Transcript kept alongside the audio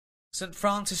St.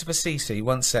 Francis of Assisi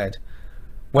once said,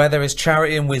 "Where there is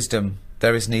charity and wisdom,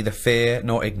 there is neither fear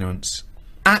nor ignorance."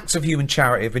 Acts of human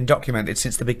charity have been documented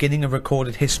since the beginning of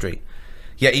recorded history.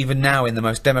 Yet even now, in the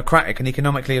most democratic and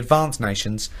economically advanced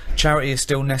nations, charity is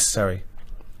still necessary.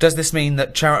 Does this mean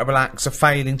that charitable acts are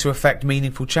failing to effect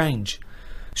meaningful change?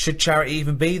 Should charity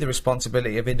even be the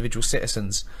responsibility of individual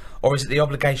citizens, or is it the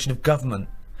obligation of government?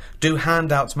 Do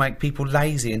handouts make people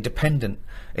lazy and dependent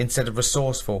instead of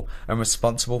resourceful and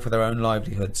responsible for their own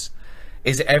livelihoods?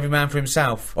 Is it every man for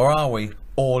himself, or are we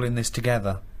all in this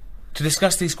together? To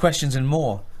discuss these questions and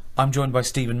more, I'm joined by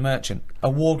Stephen Merchant,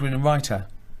 award-winning writer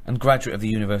and graduate of the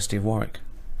University of Warwick.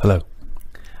 Hello.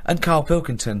 And Carl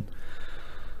Pilkington.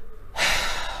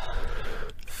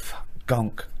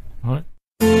 Gonk. All right.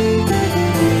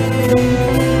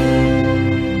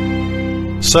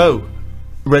 So,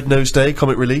 Red Nose Day,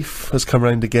 Comic Relief, has come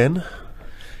round again.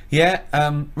 Yeah,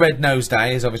 Red Nose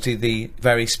Day is obviously the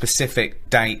very specific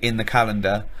date in the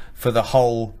calendar for the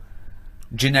whole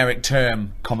generic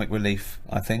term Comic Relief,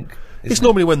 I think. It's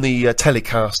normally when the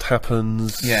telecast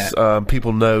happens. Yeah.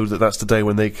 People know that that's the day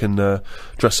when they can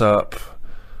dress up,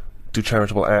 do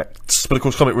charitable acts. But of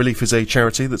course, Comic Relief is a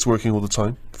charity that's working all the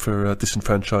time for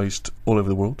disenfranchised all over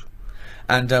the world.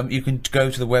 And you can go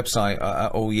to the website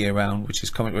all year round, which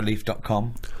is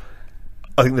comicrelief.com.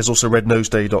 I think there's also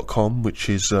rednoseday.com, which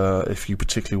is if you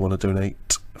particularly want to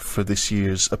donate for this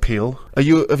year's appeal.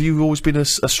 Have you always been a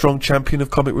strong champion of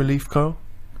Comic Relief, Carl?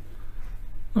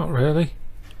 Not really.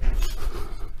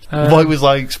 Why was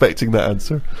I expecting that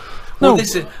answer? Well,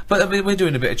 No. but I mean, we're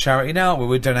doing a bit of charity now.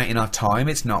 We're donating our time.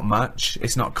 It's not much.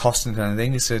 It's not costing us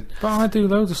anything. But I do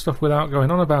loads of stuff without going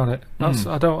on about it. That's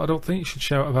I don't think you should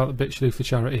shout about the bits you do for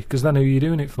charity, because then who are you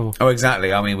doing it for? Oh,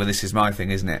 exactly. I mean, well, this is my thing,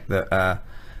 isn't it? That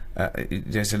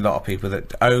there's a lot of people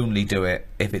that only do it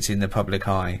if it's in the public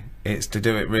eye. It's to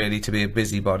do it really to be a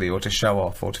busybody or to show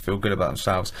off or to feel good about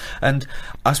themselves. And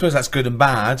I suppose that's good and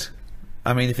bad.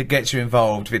 I mean, if it gets you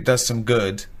involved, if it does some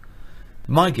good.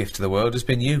 My gift to the world has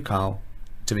been you, Carl,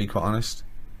 to be quite honest.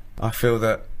 I feel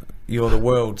that you're the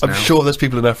world now. I'm sure there's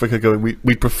people in Africa going,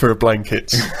 we prefer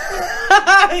blankets.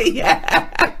 Yeah.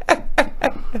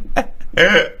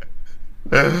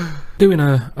 Doing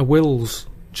a wills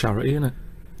charity, innit?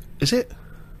 Is it?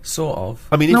 Sort of.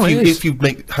 I mean, No, it is. if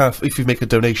you make a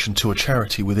donation to a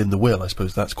charity within the will, I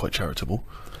suppose that's quite charitable.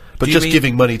 But Do you just mean-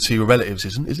 giving money to your relatives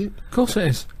isn't, is it? Of course it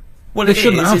is. Well, They it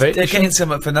shouldn't is. have It's- it. They're They getting shouldn't-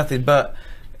 some up for nothing, but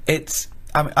it's.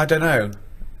 I mean, I don't know.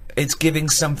 It's giving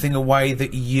something away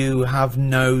that you have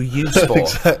no use for.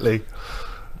 Exactly.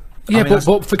 Yeah, mean,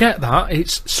 but forget that.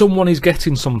 It's someone is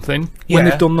getting something when Yeah.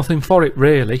 they've done nothing for it,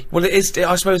 really. Well, it is.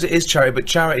 I suppose it is charity, but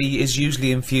charity is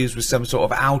usually infused with some sort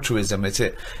of altruism.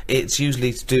 It's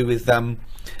usually to do with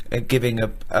giving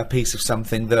a piece of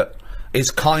something that is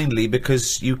kindly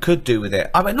because you could do with it.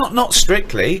 I mean, not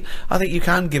strictly. I think you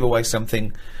can give away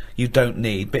something you don't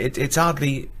need, but it's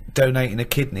hardly donating a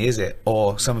kidney, is it,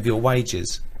 or some of your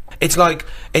wages? It's like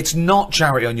it's not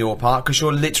charity on your part because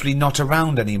you're literally not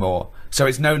around anymore. So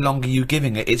it's no longer you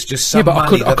giving it. It's just some Yeah, but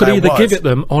money I could there either was. give it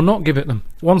them or not give it them.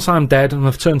 Once I'm dead and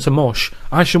I've turned to mush,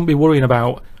 I shouldn't be worrying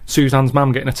about Suzanne's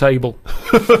mum getting a table.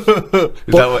 Is that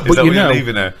what you you're know-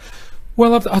 leaving her?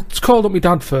 Well, I called up my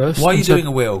dad first. Why are you and said- doing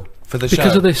a will for the show?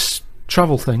 Because of this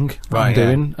travel thing that Right, I'm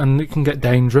doing, and it can get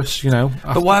dangerous, you know.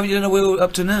 But why haven't you done a will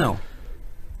up to now?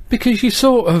 Because you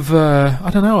sort of, I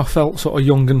don't know, I felt sort of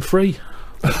young and free.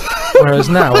 Whereas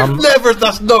now I'm...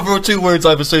 That's never 2 words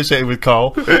I've associated with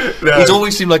Carl. He's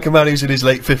always seemed like a man who's in his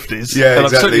late 50s. Yeah, and exactly, I've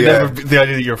certainly yeah. never the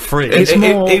idea that you're free. It's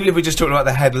more- Even if we're just talking about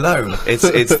the head alone, it's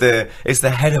the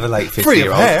head of a late 50-year-old. Free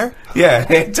of hair. Yeah,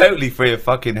 totally free of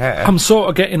fucking hair. I'm sort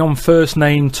of getting on first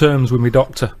name terms with my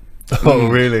doctor. Oh,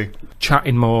 really?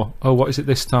 Chatting more. Oh, what is it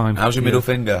this time? How's your middle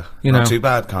finger? You Not know. too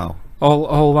bad, Carl.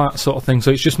 All that sort of thing. So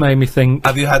it's just made me think,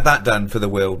 Have you had that done for the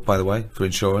will, by the way, for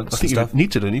insurance I think and you stuff?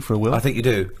 need to, don't you, for a will? I think you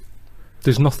do.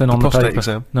 there's nothing on the prostate paper.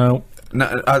 exam. No.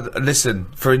 No, listen,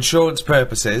 for insurance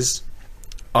purposes,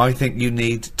 I think you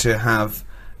need to have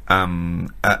a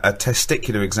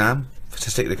testicular exam for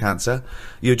testicular cancer.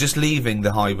 You're just leaving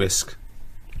the high risk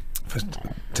for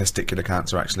testicular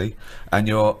cancer, actually, and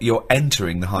you're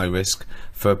entering the high risk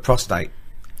for prostate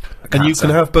cancer. And you can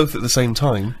have both at the same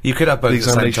time. You could have both the at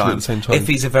the same examination time, at the same time. if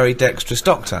he's a very dexterous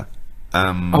doctor.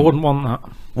 I wouldn't want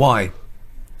that. Why?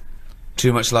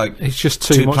 Too much like It's just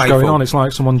too much playful. going on. It's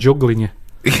like someone juggling you.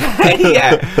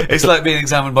 Yeah, it's like being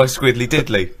examined by Squiddly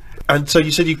Diddly. And so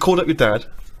you said you called up your dad.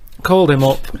 Called him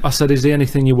up. I said, "Is there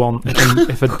anything you want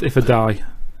if I die?"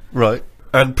 Right.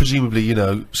 And presumably, you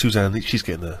know, Suzanne, she's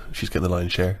getting the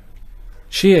lion's share.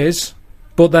 She is.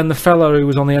 But then the fella who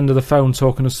was on the end of the phone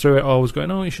talking us through it all was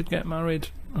going, "Oh, you should get married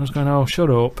I was going, oh, shut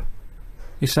up.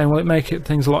 He's saying, well, it make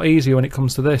things a lot easier when it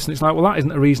comes to this. And it's like, well, that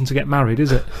isn't a reason to get married,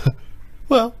 is it?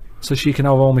 Well, so she can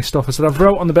have all my stuff. I said, I've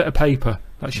wrote on the bit of paper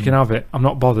that she can have it. I'm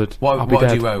not bothered. I'll be What dead.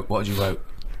 did you wrote? What did you wrote?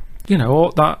 You know,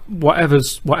 all that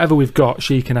whatever we've got,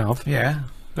 she can have. Yeah,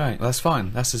 right. That's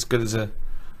fine. That's as good as a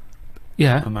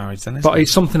Yeah. marriage then, isn't But it?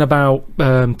 it's something about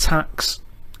tax.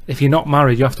 If you're not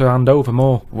married, you have to hand over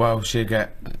more. Well, she'll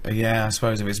get... yeah, I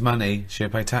suppose if it's money, she'll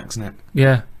pay tax on it.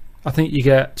 Yeah. I think you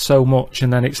get so much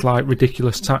and then it's like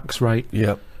ridiculous tax rate.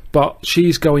 yeah. But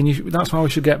she's going, that's why we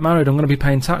should get married, I'm going to be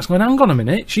paying tax. I'm going, hang on a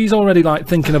minute. She's already like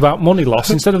thinking about money loss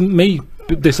instead of me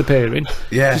disappearing.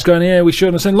 Yeah. She's going, yeah, we should.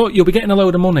 And I'm saying, look, you'll be getting a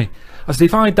load of money. I said,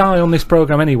 if I die on this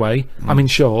programme anyway, I'm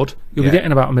insured, you'll Yeah. be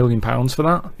getting about £1 million for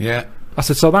that. Yeah. I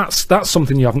said, so that's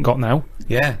something you haven't got now.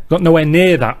 Yeah. Got nowhere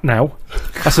near that now.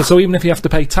 I said, so even if you have to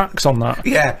pay tax on that,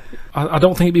 Yeah. I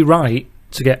don't think it'd be right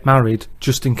to get married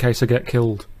just in case I get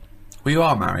killed. Well, you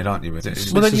are married, aren't you? Well,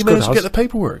 This then is you may good as well as. get the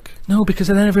paperwork. No, because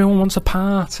then everyone wants a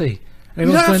party. You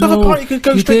don't have to have a party, you could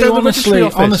go straight down the registry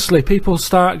office. Honestly, people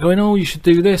start going, oh, you should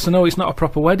do this. I know it's not a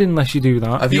proper wedding unless you do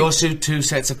that. Have your two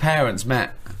sets of parents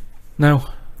met? No.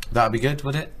 That'd be good,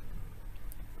 would it?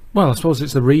 Well, I suppose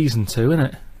it's the reason to, isn't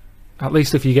it? At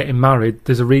least if you're getting married,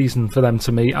 there's a reason for them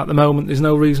to meet. At the moment, there's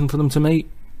no reason for them to meet.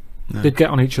 No. They'd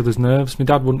get on each other's nerves. My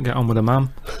dad wouldn't get on with a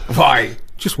mum. Why?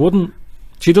 Just wouldn't.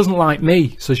 She doesn't like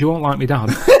me, so she won't like me dad.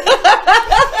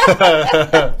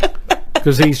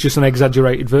 Because he's just an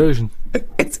exaggerated version.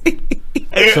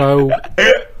 So,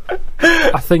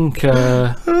 I think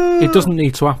it doesn't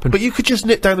need to happen. But you could just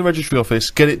nip down the registry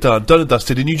office, get it done and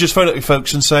dusted, and you just phone up your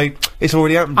folks and say, it's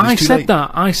already happened, it's I too said late.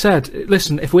 that. I said,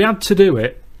 listen, if we had to do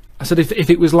it, I said if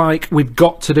it was like we've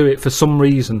got to do it for some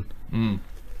reason,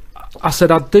 I said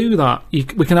I'd do that. We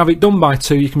can have it done by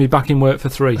 2. You can be back in work for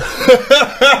 3.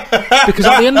 Because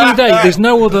at the end of the day, there's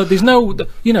no,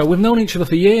 you know, we've known each other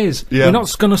for years. Yeah. We're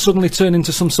not going to suddenly turn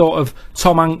into some sort of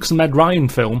Tom Hanks and Meg Ryan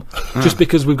film just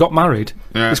because we've got married.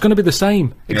 Yeah. It's going to be the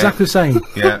same, exactly the same.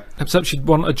 Yeah. Except she'd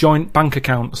want a joint bank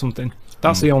account or something.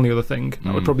 That's the only other thing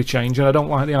that would probably change, and I don't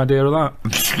like the idea of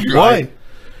that. Why?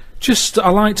 Just, I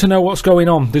like to know what's going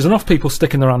on. There's enough people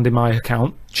sticking their hand in my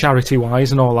account,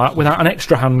 charity-wise and all that, without an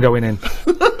extra hand going in.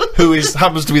 Who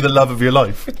happens to be the love of your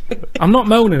life? I'm not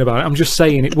moaning about it, I'm just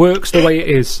saying it works the way it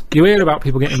is. You hear about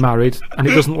people getting married, and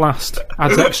it doesn't last.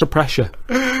 Adds extra pressure.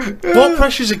 What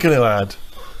pressure is it going to add?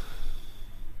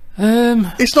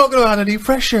 It's not going to add any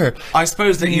pressure. I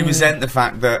suppose that you resent the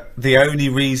fact that the only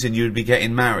reason you would be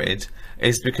getting married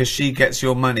is because she gets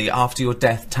your money after your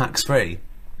death tax-free.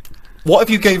 What if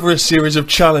you gave her a series of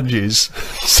challenges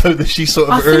so that she sort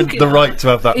I of earned think the right to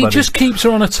have that It money? just keeps her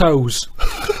on her toes.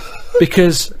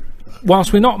 Because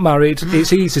whilst we're not married,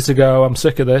 it's easy to go, I'm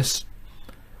sick of this.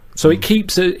 So it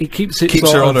keeps it keeps sort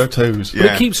her of, on her toes. But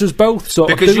it keeps us both sort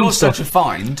Because of doing you're stuff. such a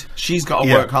find, she's got to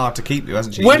Yeah. work hard to keep you,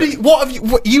 hasn't she?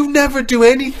 You never do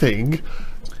anything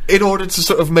in order to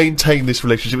sort of maintain this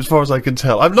relationship, as far as I can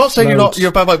tell. I'm not saying Loads. you're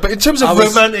a bad man, but in terms of I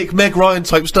was- romantic Meg Ryan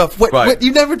type stuff, Right.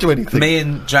 you never do anything. Me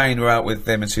and Jane were out with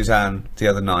him and Suzanne the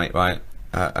other night, right,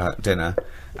 at dinner,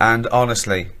 and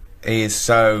honestly, he is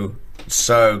so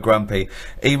grumpy.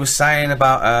 He was saying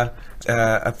about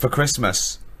for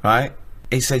Christmas, right?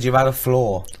 He said, "You've had a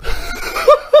flaw.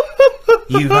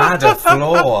 You've had a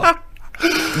flaw."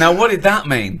 Now, what did that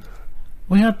mean?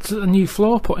 We had a new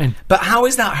floor put in But how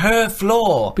is that her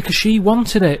flaw? because she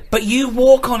wanted it. But you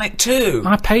walk on it too.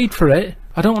 I paid for it.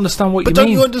 I don't understand what But you don't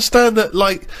mean. you understand that,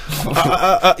 like,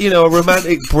 you know, a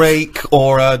romantic break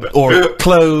or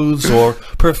clothes or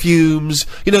perfumes,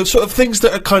 you know, sort of things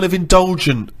that are kind of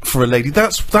indulgent for a lady.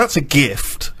 That's a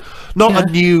gift, not Yeah. a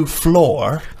new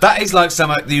floor. That is like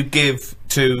something you give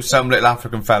to some little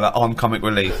African fella on Comic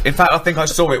Relief. In fact, I think I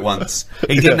saw it once.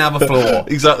 He didn't have a floor.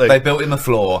 Exactly. They built him a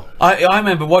floor. I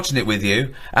remember watching it with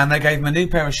you, and they gave him a new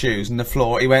pair of shoes and the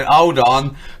floor. He went, "Hold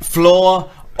on, floor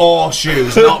or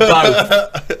shoes, not both."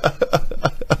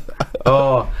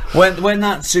 Oh, when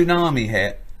that tsunami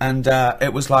hit, and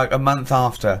it was like a month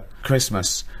after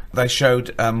Christmas, they showed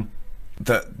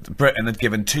that Britain had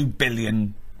given £2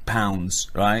 billion,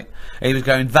 right? He was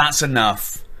going, "That's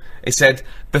enough." He said,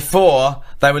 before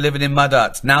they were living in mud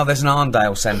huts, now there's an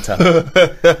Arndale Centre.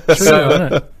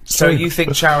 isn't it? So True. you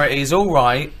think charity is all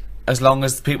right as long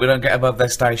as people don't get above their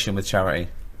station with charity?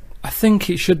 I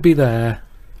think it should be there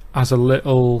as a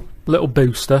little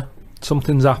booster.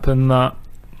 Something's happened that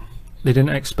they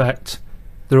didn't expect.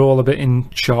 They're all a bit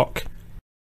in shock.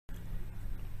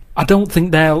 I don't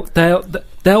think they'll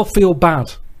feel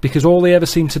bad because all they ever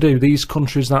seem to do, these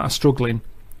countries that are struggling,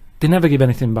 they never give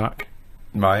anything back.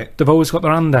 Right. They've always got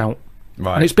their hand out.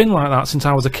 Right. And it's been like that since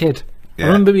I was a kid. Yeah. I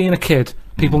remember being a kid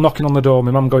People knocking on the door,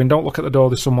 my mum going, "Don't look at the door,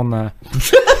 there's someone there."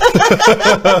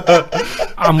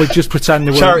 And we'd just pretend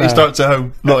they weren't Charity there. starts at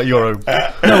home, not at your home.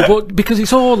 No, but because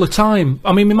it's all the time.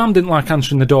 I mean, my mum didn't like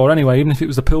answering the door anyway, even if it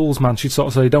was the pools man, she'd sort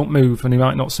of say, "Don't move," and he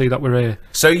might not see that we're here.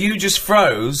 So you just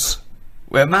froze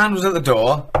where a man was at the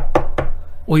door,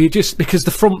 Well, you just, because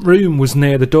the front room was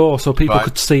near the door, so people Right.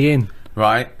 could see in.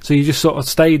 right? So you just sort of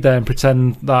stayed there and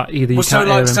pretend that either you Well, so can't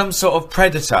hear like him. some sort of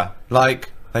predator, like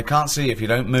they can't see if you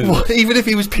don't move. Well, even if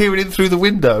he was peering in through the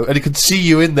window and he could see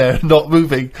you in there not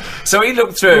moving. So he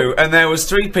looked through, and there was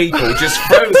 3 people just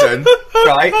frozen,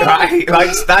 right,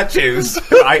 like statues,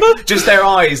 right, just their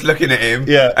eyes looking at him,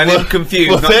 Yeah. and him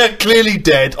confused. Well, not- they're clearly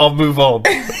dead. I'll move on.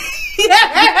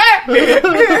 There's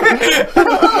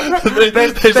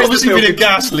obviously been a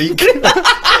gas leak.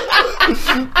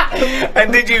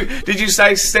 And did you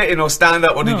say sitting or stand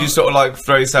up, or did you sort of like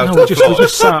throw yourself No, to we the just,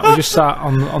 floor? we just sat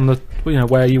on the, you know,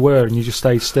 where you were, and you just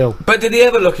stayed still. But did he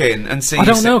ever look in and see? I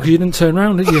don't know, because you didn't turn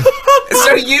round, did you?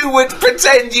 So you would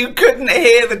pretend you couldn't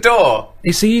hear the door.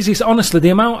 It's the easiest, honestly, the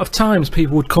amount of times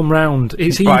people would come round,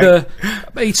 it's Right. either,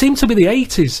 it seemed to be the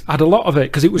 80s, had a lot of it,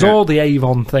 because it was Yeah. all the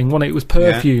Avon thing, wasn't it? It was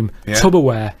perfume, Yeah.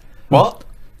 Tupperware. What?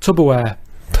 Tupperware.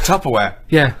 Tupperware.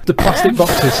 Yeah, the plastic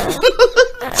boxes.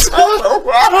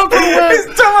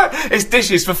 It's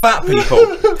dishes for fat people.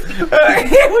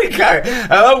 Here we go.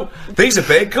 Oh, these are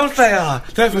big. Good they are.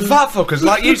 They're for fat fuckers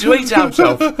like you to eat out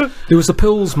of. There was the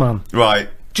Pools man. Right.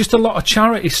 Just a lot of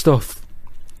charity stuff.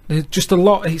 Just a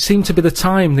lot. It seemed to be the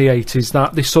time, the 80s,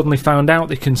 that they suddenly found out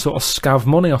they can sort of scav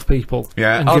money off people.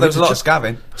 Yeah. and Oh, give there's it a lot to of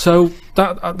scavving. So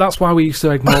that's why we used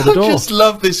to ignore the I door. just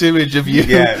love this image of you.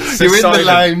 Yeah, so You're in silent. the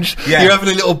lounge. Yeah. You're having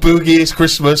a little boogie. It's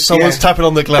Christmas. Someone's Yeah. tapping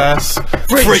on the glass.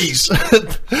 Freeze.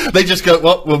 They just go,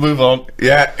 well, we'll move on.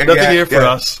 Yeah. Nothing yeah, here for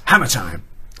yeah. us. Hammer time.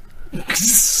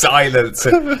 Silence.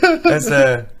 There's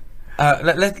a.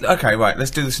 Okay, right.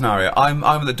 Let's do the scenario. I'm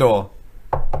at the door.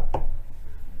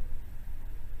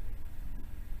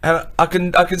 I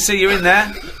can see you're in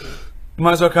there. You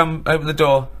might as well come open the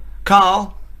door.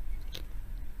 Carl,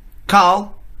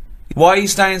 why are you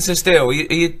staying so still? Are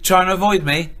you trying to avoid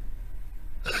me?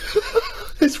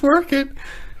 It's working.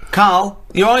 Carl,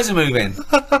 your eyes are moving.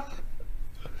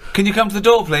 Can you come to the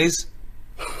door, please?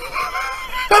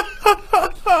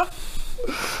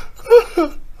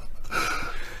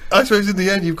 I suppose in the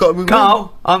end you've got to move on.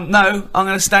 Carl, no, I'm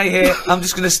going to stay here. I'm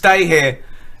just going to stay here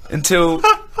until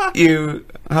you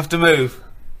have to move.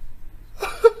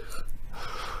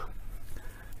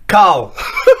 Carl.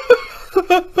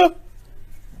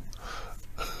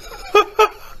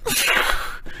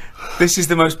 This is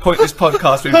the most pointless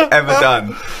podcast we've ever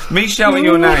done. Me shouting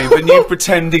your name and you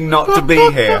pretending not to be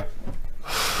here.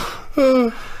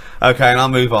 Okay, and I'll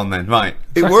move on then. Right.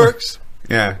 It works.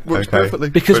 Yeah. Works okay. perfectly.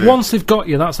 Because Brilliant. once they've got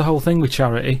you, that's the whole thing with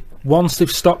charity. Once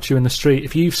they've stopped you in the street,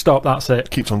 if you've stopped, that's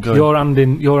it. Keeps on going.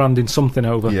 You're handing something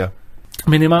over. Yeah. I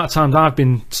mean, the amount of times I've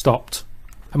been stopped.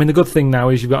 I mean, the good thing now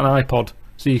is you've got an iPod,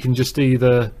 so you can just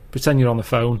either pretend you're on the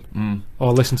phone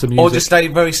or listen to music. Or just stay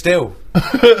very still.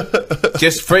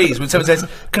 Just freeze when someone says,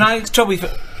 "Can I trouble you?"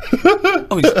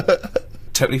 Oh, he's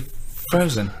totally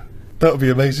frozen. That would be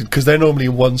amazing because they're normally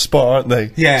in one spot, aren't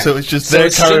they? Yeah. So it's just So they're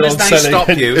as soon carrying as on they selling,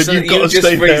 stop you, and so you've that got you to just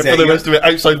stay freeze there it, for the you- rest of it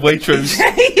outside Waitrose.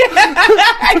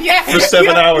 Yeah, For 7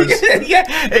 hours. Yeah,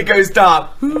 it goes dark.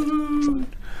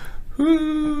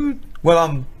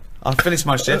 Well, I've finished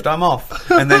my shift. I'm off,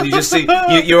 and then you just see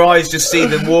your eyes just see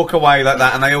them walk away like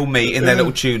that, and they all meet in their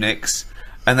little tunics,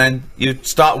 and then you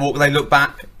start walk. They look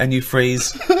back, and you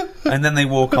freeze, and then they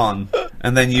walk on,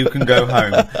 and then you can go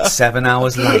home 7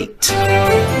 hours late.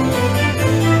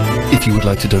 If you would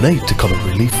like to donate to Comic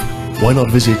Relief, why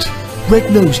not visit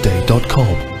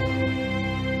rednoseday.com.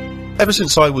 Ever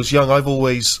since I was young, I've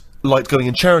always liked going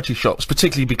in charity shops,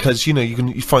 particularly because, you know,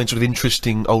 you find sort of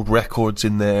interesting old records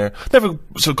in there. Never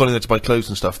sort of gone in there to buy clothes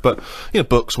and stuff, but, you know,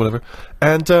 books, whatever.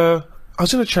 And, I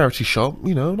was in a charity shop,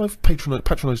 you know, and I've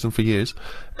patronised them for years,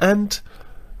 and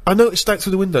I noticed out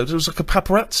through the window there was like a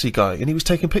paparazzi guy, and he was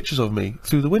taking pictures of me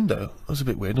through the window. That was a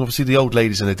bit weird. And obviously the old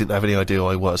ladies in there didn't have any idea who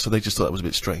I was, so they just thought that was a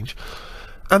bit strange.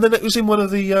 And then it was in one of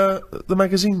the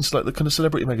magazines, like the kind of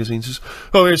celebrity magazines. It was,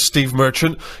 oh, here's Steve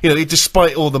Merchant. You know,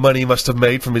 despite all the money he must have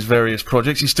made from his various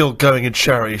projects, he's still going in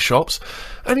charity shops.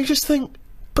 And you just think,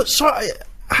 but sorry,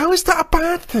 how is that a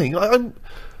bad thing? I'm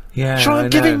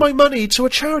giving my money to a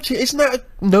charity. Isn't that a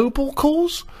noble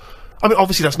cause? I mean,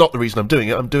 obviously that's not the reason I'm doing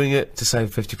it. I'm doing it To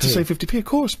save 50p. to save 50p, of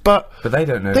course, but But they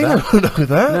don't know they that. don't know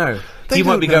that. No. They You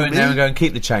might be don't know going there me. and going,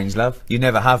 keep the change, love. You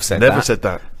never have said that. Never said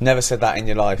that. Never said that in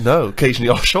your life. No, occasionally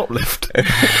I'll shoplift.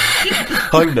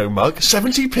 I know, Mug.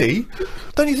 70p?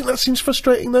 Don't you think that seems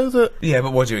frustrating, though, that... Yeah,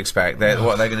 but what do you expect? What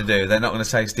are they going to do? They're not going to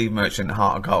say Steve Merchant,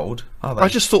 Heart of Gold, are they? I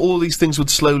just thought all these things would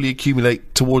slowly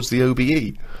accumulate towards the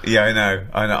OBE. Yeah, I know.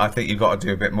 I think you've got to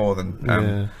do a bit more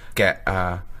than get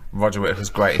Roger Whittaker's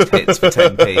greatest hits for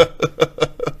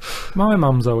 10p. My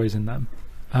mum's always in them,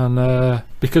 and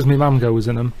because my mum goes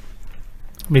in them,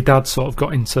 my dad sort of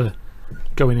got into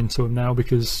going into them now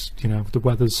because, you know, the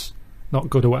weather's not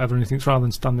good or whatever, and he thinks rather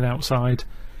than standing outside,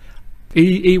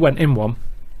 he went in one,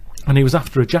 and he was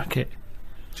after a jacket,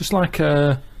 just like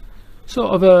a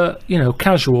sort of a, you know,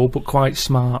 casual but quite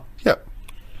smart. Yep.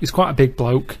 He's quite a big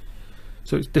bloke,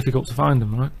 so it's difficult to find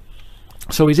them, right?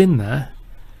 So he's in there,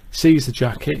 sees the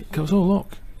jacket, goes, oh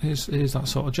look, here's that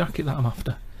sort of jacket that I'm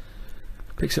after.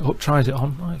 Picks it up, tries it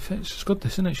on, right, it fits, it's good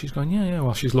this, isn't it? She's going, yeah,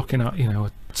 while she's looking at, you know,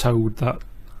 a toad that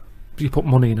you put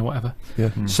money in or whatever. Yeah.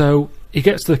 So he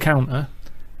gets to the counter,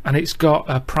 and it's got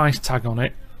a price tag on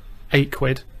it,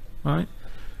 £8, right?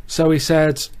 So he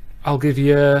said, I'll give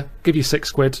you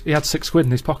 £6. He had £6 in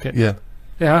his pocket. Yeah.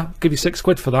 Yeah, I'll give you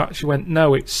 £6 for that. She went,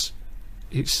 no, it's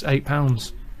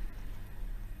 £8.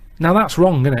 Now that's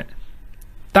wrong, isn't it?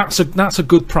 That's a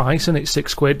good price, and it's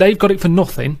 £6. They've got it for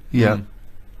nothing. Yeah.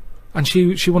 And she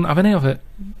wouldn't have any of it.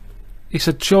 He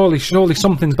said, surely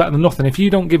something's better than nothing. If you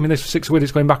don't give me this for £6,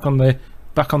 it's going back on the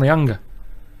hanger.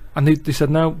 And they said,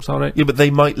 no, sorry. Yeah, but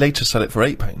they might later sell it for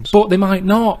 £8. But they might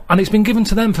not, and it's been given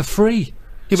to them for free.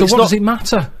 Yeah, so but what does it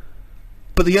matter?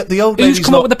 But the old Who's lady's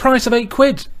come not... up with the price of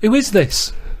 £8? Who is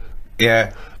this?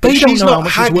 Yeah. They don't she's know not how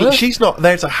much haggling. it's worth. She's not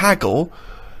there to haggle.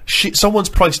 Someone's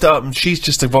priced it up, and she's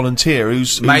just a volunteer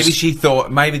who's Maybe she thought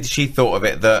of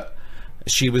it that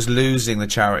she was losing the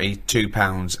charity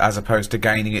 £2 as opposed to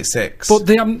gaining it £6. But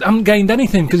they haven't gained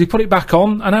anything because he put it back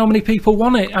on, and how many people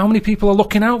want it? How many people are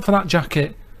looking out for that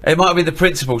jacket? It might be the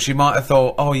principle. She might have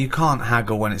thought, oh, you can't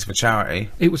haggle when it's for charity.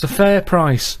 It was a fair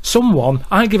price.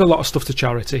 I give a lot of stuff to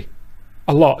charity.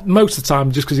 A lot. Most of the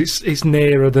time, just because it's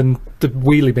nearer than the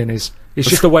wheelie bin is. It's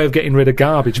just a way of getting rid of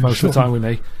garbage most of the time with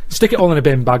me. Stick it all in a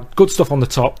bin bag, good stuff on the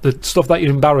top, the stuff that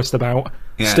you're embarrassed about,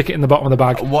 stick it in the bottom of the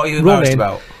bag. What are you embarrassed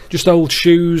about? Just old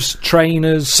shoes,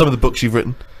 trainers. some of the books you've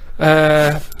written.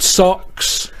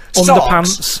 Socks,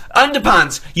 underpants.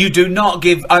 Underpants! You do not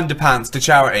give underpants to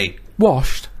charity.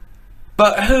 Washed.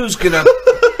 But who's gonna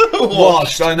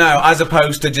wash? I know, as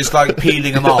opposed to just like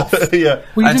peeling them off. Yeah.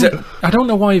 Well, And I don't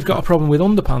know why you've got a problem with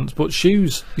underpants, but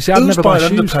shoes. You see, I'd Who's never buy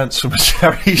buying shoes. underpants from a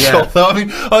charity shop, though? I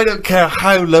mean, I don't care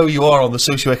how low you are on the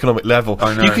socio-economic level.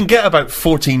 I know. You can get about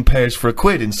 14 pairs for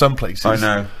 £1 in some places. I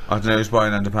know. I don't know who's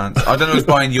buying underpants. I don't know who's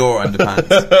buying your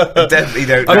underpants. I definitely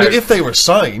don't know. I mean, if they were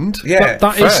signed... yeah.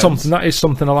 That is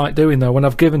something I like doing though. When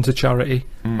I've given to charity,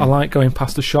 Mm. I like going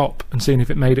past the shop and seeing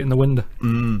if it made it in the window.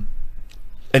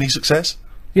 Any success?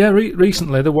 Yeah,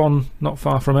 recently the one not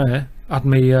far from here had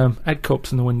me egg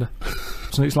cups in the window.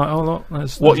 So it's like, oh look,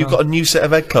 What, you've got a new set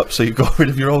of egg cups, so you've got rid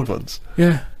of your old ones?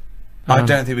 yeah. I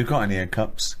don't think we've got any egg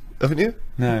cups. Haven't you?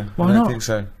 No. Why I don't not? think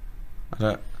so. I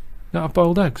don't. Don't have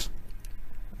boiled eggs.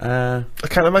 I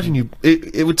can't imagine you...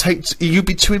 It would take... You'd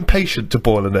be too impatient to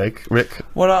boil an egg, Rick.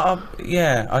 Well,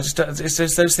 yeah, I just don't, it's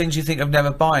just those things you think of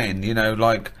never buying, you know,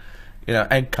 like, you know,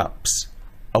 egg cups,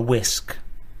 a whisk.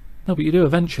 No, but you do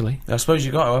eventually. I suppose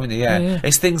you got to, haven't you? Yeah. Yeah.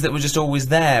 It's things that were just always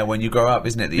there when you grow up,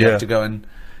 isn't it? That you Yeah. have to go and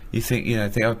you think, you know,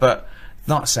 think of, but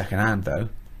not second hand though.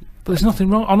 But there's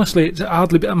nothing wrong. Honestly, it's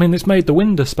hardly. I mean, it's made the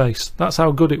window space. That's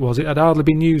how good it was. It had hardly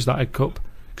been used, that egg cup,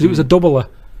 because it was a doubler,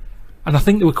 and I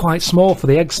think they were quite small for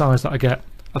the egg size that I get.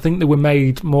 I think they were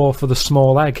made more for the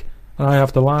small egg, and I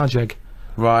have the large egg.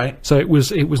 Right. So it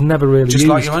was never really Just used.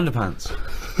 like your underpants.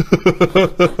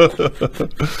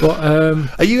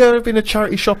 But Are you ever been a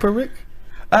charity shopper, Rick?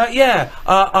 Yeah.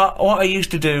 What I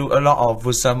used to do a lot of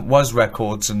was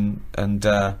records and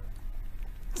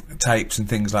tapes and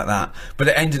things like that. But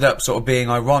it ended up sort of being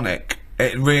ironic.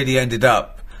 It really ended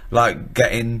up like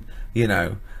getting, you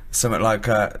know, something like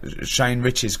Shane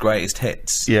Rich's greatest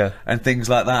hits. Yeah. And things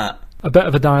like that. a bit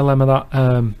of a dilemma that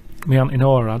my Auntie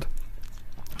Nora had.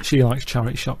 She likes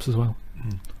charity shops as well.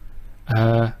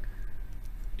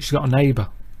 She's got a neighbour.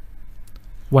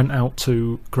 Went out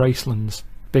to Gracelands,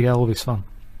 big Elvis fan.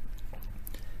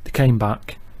 They came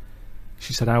back.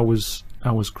 She said, "How was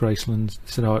Gracelands?"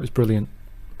 They said, "Oh, it was brilliant.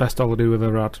 Best holiday we've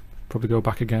ever had. Probably go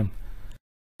back again.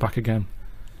 Back again.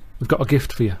 We've got a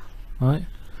gift for you." Right?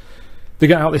 They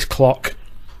get out this clock,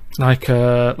 like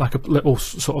a little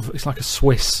sort of. It's like a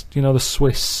Swiss. Do you know the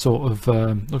Swiss sort of?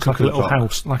 Looks like a little clock.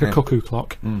 house, like a cuckoo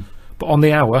clock. Mm. But on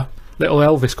the hour, little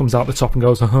Elvis comes out the top and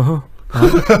goes, right?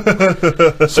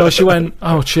 So she went,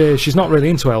 "Oh, cheers." She's not really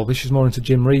into Elvis. She's more into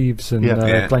Jim Reeves and Yeah.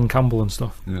 Yeah. Glenn Campbell and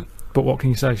stuff. Yeah. but what can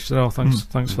you say? She said, oh,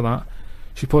 thanks for that.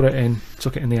 She put it in,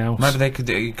 took it in the house. Maybe they could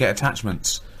get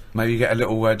attachments. Maybe you get a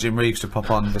little Jim Reeves to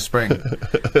pop on the spring.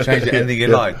 Change it anything you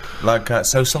like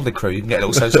So Solid Crew. You can get a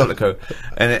little So Solid Crew,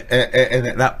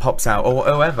 and that pops out, or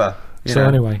whatever. So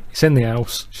anyway, it's in the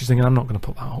house. She's thinking, I'm not going to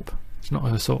put that up. It's not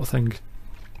her sort of thing.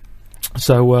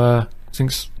 So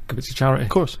thinks, give it to charity. Of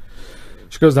course.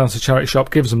 She goes down to the charity shop,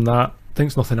 gives them that,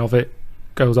 thinks nothing of it,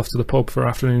 goes off to the pub for an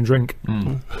afternoon drink.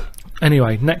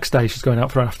 Anyway, next day she's going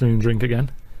out for an afternoon drink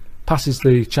again. Passes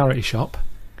the charity shop.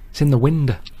 It's in the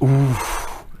window. Ooh.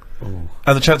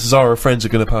 And the chances are her friends are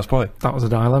going to pass by. That was a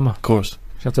dilemma. Of course.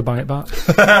 She had to buy it back.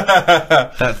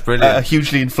 That's brilliant. At a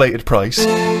hugely inflated price.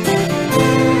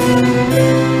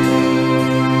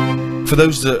 For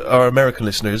those that are American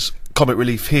listeners, Comic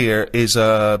Relief here is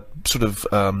a sort of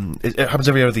it happens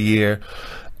every other year,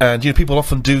 and people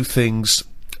often do things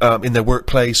in their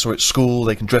workplace or at school.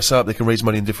 They can dress up, they can raise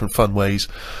money in different fun ways,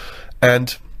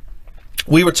 and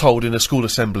we were told in a school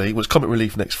assembly, it was Comic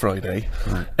Relief next Friday,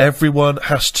 everyone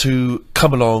has to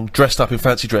come along dressed up in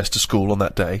fancy dress to school on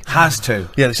that day. Has to.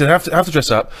 Yeah, they said have to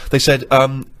dress up. They said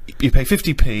you pay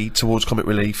 50p towards Comic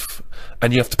Relief,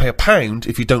 and you have to pay £1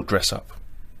 if you don't dress up.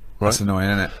 Right? That's annoying,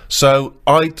 isn't it? So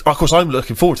of course, I'm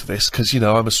looking forward to this because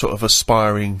I'm a sort of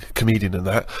aspiring comedian and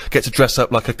that. Get to dress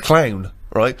up like a clown,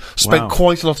 right? Spent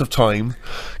quite a lot of time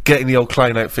getting the old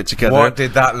clown outfit together. What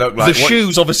did that look like? The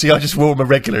shoes, obviously, I just wore my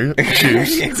regular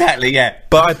shoes. Exactly, yeah.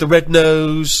 But I had the red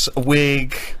nose, a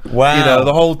wig, Wow.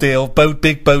 the whole deal.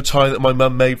 Big bow tie that my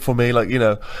mum made for me.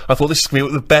 I thought this is going to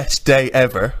be the best day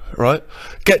ever, right?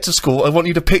 Get to school. I want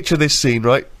you to picture this scene,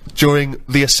 right? During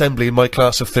the assembly in my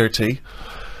class of 30.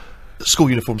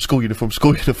 School uniform, school uniform,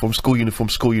 school uniform, school uniform,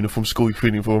 school uniform, school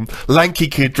uniform. Lanky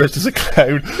kid dressed as a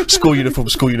clown. School uniform,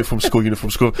 school uniform, school uniform,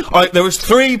 school. There was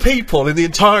 3 people in the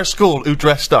entire school who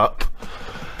dressed up.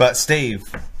 But Steve,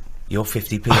 you're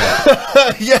 50p.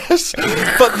 Yes,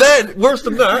 but then worse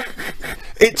than that,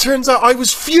 it turns out I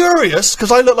was furious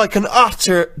because I looked like an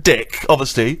utter dick.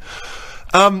 Obviously,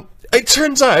 it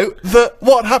turns out that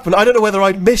what happened, I don't know whether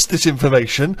I'd missed this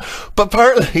information, but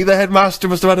apparently the headmaster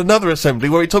must have had another assembly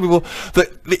where he told people that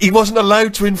he wasn't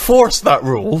allowed to enforce that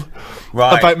rule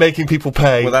about making people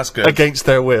pay that's good. against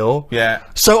their will. Yeah.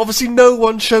 So obviously no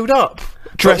one showed up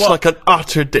dressed like an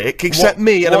utter dick except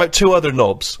me and about 2 other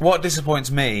knobs. What disappoints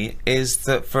me is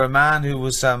that for a man who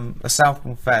was a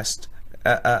self-confessed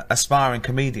aspiring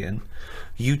comedian,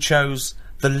 you chose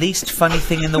the least funny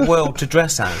thing in the world to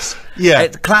dress as. Yeah.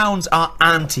 Clowns are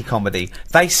anti-comedy.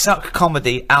 They suck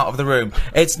comedy out of the room.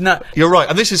 It's not... You're right,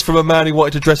 and this is from a man who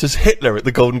wanted to dress as Hitler at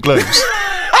the Golden Globes.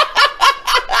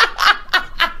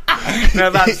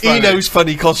 No, that's He knows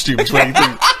funny costumes when he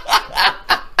thinks.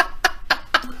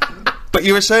 But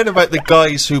you were saying about the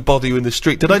guys who bother you in the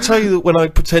street. Did I tell you that when I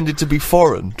pretended to be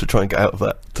foreign to try and get out of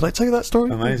that? Did I tell you that story?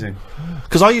 Amazing.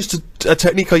 Because a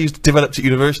technique I used to develop at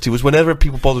university was whenever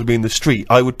people bothered me in the street,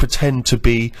 I would pretend to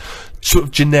be sort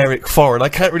of generic foreign. I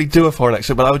can't really do a foreign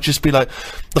accent, but I would just be like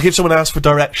if someone asked for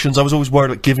directions, I was always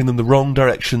worried about giving them the wrong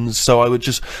directions, so I would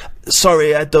just,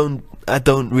 sorry, I don't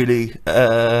really,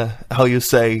 how you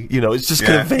say, it's just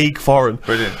kind of vague foreign.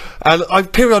 Brilliant. And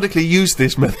I've periodically used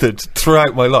this method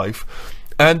throughout my life.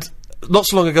 And not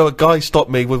so long ago, a guy stopped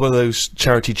me with one of those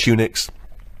charity tunics.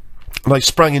 And I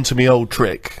sprang into my old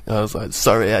trick. I was like,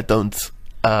 sorry, I don't...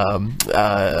 An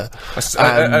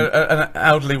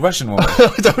elderly Russian woman.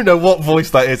 I don't know what voice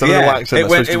that is. I don't know what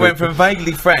accent it went from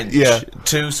vaguely French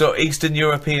to sort of Eastern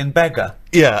European beggar.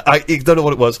 Yeah, I don't know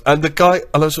what it was. And the guy,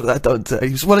 I was like,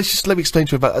 he was, well, just let me explain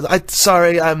to you about it.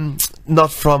 Sorry, I'm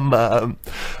not from, and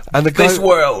the guy... This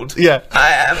world. Yeah.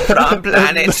 I am from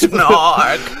planet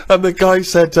Snork. And the guy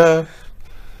said, are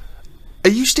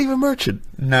you Stephen Merchant?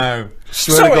 No.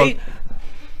 Swear to God.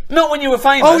 Not when you were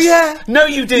famous. Oh yeah. No,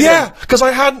 you didn't. Yeah, because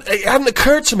it hadn't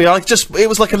occurred to me. It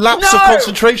was like a lapse of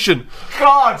concentration.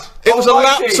 God. It was a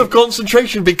lapse of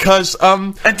concentration because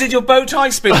And did your bow tie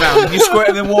spin round and you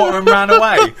squirted in the water and ran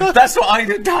away? That's what I'd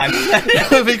have done.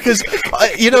 because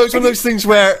it's one of those things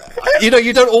where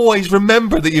you don't always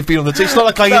remember that you've been on the. It's not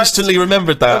like I instantly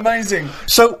remembered that. Amazing.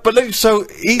 So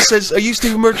he says, "Are you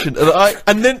Stephen Merchant?"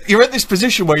 And then you're in this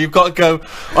position where you've got to go.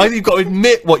 Either you've got to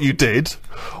admit what you did,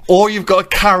 or you've got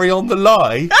to carry on the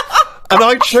lie. And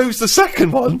I chose the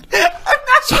second one.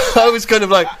 So I was kind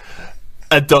of like,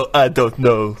 I don't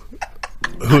know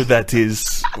who that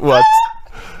is. What?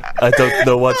 I don't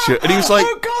know what you're... And he was like,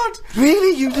 oh God,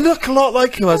 really? You look a lot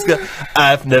like him. I was going,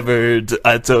 I've never heard,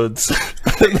 I don't...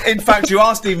 In fact, you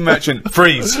are Stephen Merchant.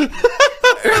 Freeze.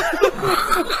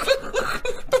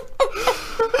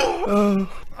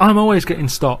 I'm always getting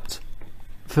stopped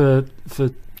for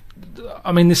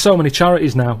I mean, there's so many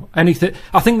charities now. Anything.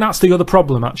 I think that's the other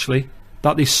problem, actually,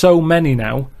 that there's so many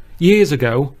now. Years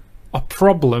ago, a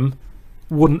problem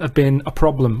wouldn't have been a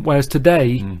problem, whereas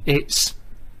today it's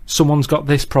someone's got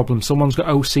this problem, someone's got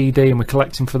OCD, and we're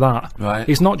collecting for that. Right.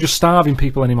 It's not just starving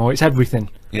people anymore; it's everything.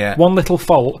 Yeah. One little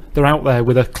fault, they're out there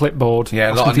with a clipboard. Yeah,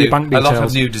 a asking lot, for your bank a lot of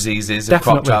details. new diseases have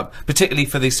cropped Definitely. up, particularly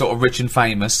for these sort of rich and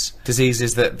famous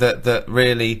diseases that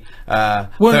really Weren't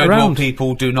third world around.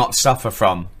 people do not suffer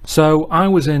from. So I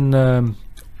was in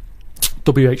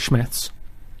W.H. Smith's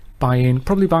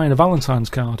probably buying a Valentine's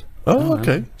card. Oh,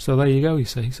 okay. So there you go. You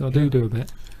see, so I do a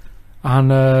bit,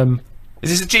 and Is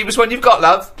this the cheapest one you've got,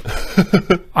 love?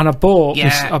 I bought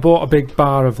Yeah. I bought a big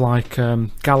bar of like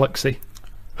Galaxy.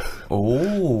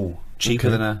 Oh, cheaper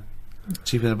than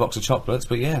a box of chocolates,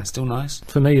 but yeah, still nice.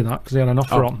 For me, that because they had an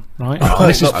offer on, right? Oh,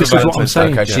 this is not this for is what I'm Valentine's Day,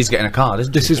 saying. Okay, she's getting a card,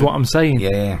 isn't This she? is what I'm saying.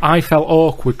 Yeah. I felt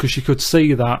awkward because she could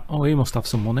see that. Oh, he must have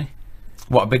some money.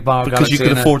 What, a big bar of Because you Galaxy could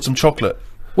and a- afford some chocolate.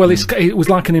 Well, it was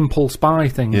like an impulse buy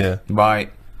thing. Yeah.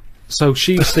 Right, So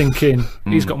she's thinking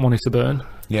he's got money to burn.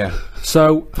 yeah.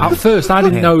 So at first I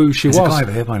didn't know who she There's a was. guy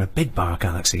over here buying a big bar of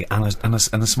Galaxy and a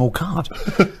small card.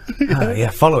 Yeah,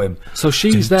 follow him. So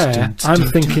she's there. I'm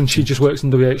thinking she just works in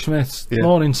W.H. Smith's. Yeah.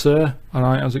 Morning, sir. All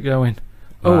right, how's it going?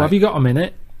 Oh, Right. have you got a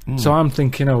minute? So I'm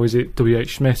thinking, oh, is it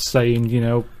W.H. Smith saying, you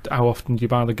know, how often do you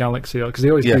buy the Galaxy? Because they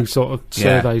always Yeah. do sort of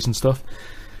Yeah. surveys and stuff.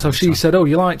 So she said, oh,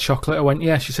 you like chocolate? I went,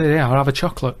 yeah. She said, yeah, I'll have a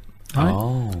chocolate. Right?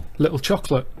 Oh, Little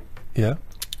chocolate. Yeah.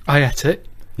 I ate it.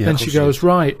 Yeah, Then of she course you goes,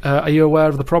 right, are you aware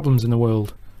of the problems in the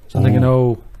world? So I'm thinking,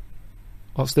 oh,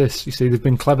 what's this? You see, they've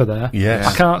been clever there. Yes.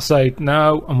 I can't say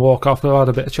no and walk off without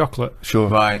a bit of chocolate. Sure.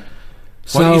 right.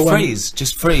 So, Why don't you freeze?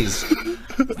 Just freeze.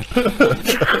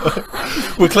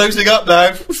 We're closing up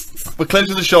now. We're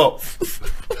closing the shop.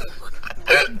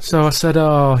 So I said,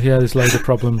 oh, yeah, there's loads of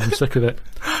problems. I'm sick of it.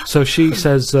 So she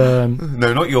says, No,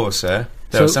 not yours, sir.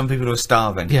 There So- are some people who are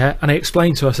starving. yeah, and I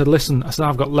explained to her, I said, listen, I said,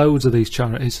 I've got loads of these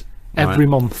charities every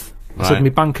month. I said, Right. my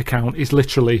bank account is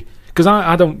literally, because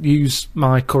I don't use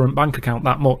my current bank account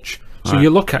that much. So Right. you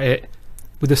look at it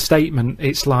with a statement,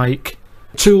 it's like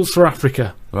Tools for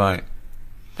Africa, Right.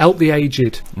 Help the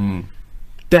Aged,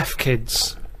 Deaf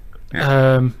Kids,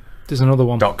 there's another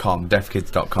one. .com,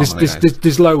 deafkids.com.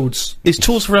 There's loads. Is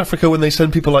Tools for Africa when they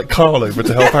send people like Carl over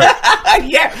to help out?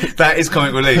 Yeah, that is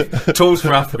Comic Relief. Tools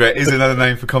for Africa is another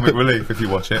name for Comic Relief if you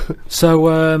watch it. So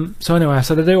anyway, I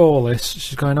said, I do all this.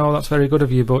 She's going, oh, that's very good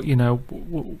of you, but, you know,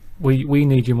 we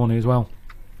need your money as well.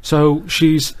 So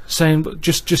she's saying, but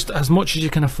just as much as you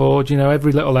can afford, you know,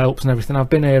 every little helps and everything. I've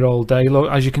been here all day. Look,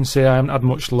 as you can see, I haven't had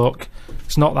much luck.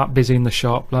 It's not that busy in the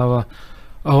shop, blah, blah.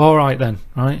 Oh, all right then,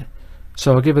 right?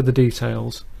 So I give her the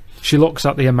details. She looks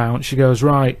at the amount. She goes,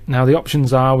 right, now the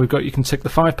options are, you can tick the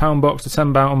 £5 box, the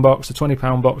 £10 box, the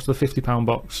 £20 box, the £50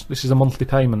 box. This is a monthly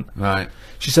payment. Right.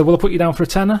 She said, well, I'll put you down for a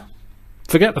tenner.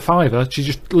 Forget the fiver. She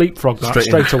just leapfrogged that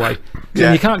straight away. Yeah.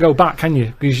 And you can't go back, can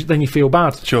you? Because then you feel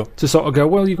bad. Sure. To sort of go,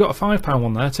 well, you've got a £5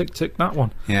 one there. Tick that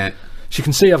one. Yeah. She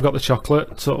can see I've got the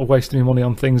chocolate, sort of wasting my money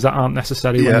on things that aren't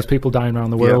necessary when Yeah. there's people dying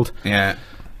around the world. Yeah.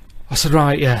 I said,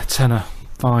 right, yeah, tenner,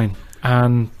 fine.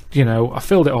 And, you know, I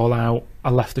filled it all out. I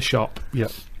left the shop. Yeah.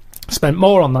 Spent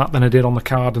more on that than I did on the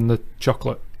card and the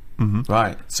chocolate.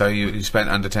 Right. So you spent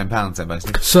under £10 then,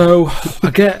 basically. So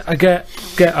I get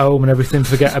home and everything,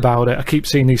 forget about it. I keep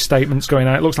seeing these statements going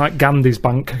out. It looks like Gandhi's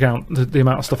bank account, the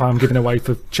amount of stuff I'm giving away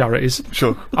for charities.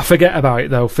 Sure. I forget about it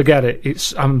though, forget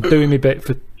it. I'm doing my bit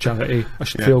for charity. I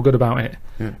should feel good about it.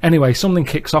 Yeah. Anyway, something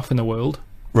kicks off in the world.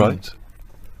 Right.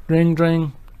 Ring,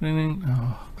 ring, ring, ring.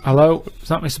 Oh. Hello, is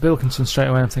that Mr. Bilkinson? Straight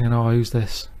away I'm thinking, oh, who's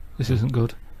this? This isn't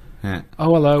good. Yeah.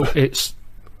 Oh, hello, it's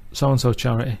so-and-so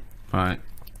charity. Right.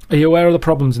 Are you aware of the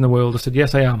problems in the world? I said,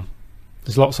 yes, I am.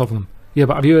 There's lots of them. Yeah,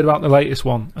 but have you heard about the latest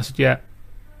one? I said, yeah.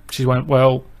 She went,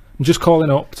 well, I'm just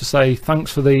calling up to say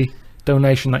thanks for the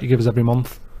donation that you give us every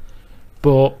month,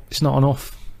 but it's not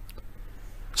enough.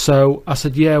 So I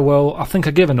said, yeah, well, I think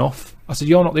I give enough. I said,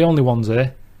 you're not the only ones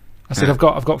here. I said, Yeah.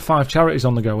 I've got 5 charities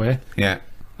on the go here. Yeah.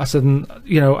 I said,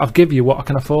 you know, I've give you what I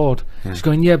can afford. She's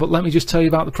going, yeah, but let me just tell you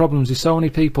about the problems. There's so many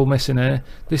people missing here.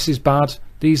 This is bad.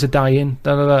 These are dying.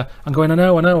 Da, da, da. I'm going, I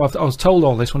know. I was told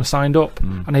all this when I signed up,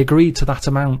 and I agreed to that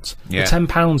amount. Yeah. The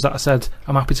 £10 that I said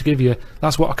I'm happy to give you,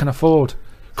 that's what I can afford.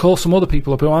 Call some other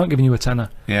people up who aren't giving you a tenner.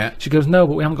 Yeah. She goes, no,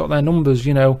 but we haven't got their numbers,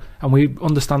 you know, and we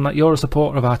understand that you're a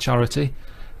supporter of our charity,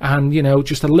 and, you know,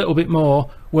 just a little bit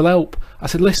more will help. I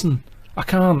said, listen, I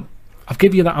can't. I've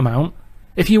given you that amount.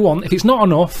 If you want, if it's not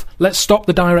enough, let's stop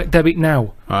the direct debit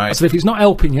now. Right. I said, if it's not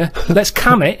helping you, let's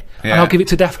can it, and Yeah. I'll give it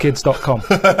to deafkids.com.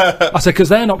 I said, because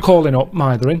they're not calling up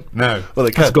mithering. No. Well,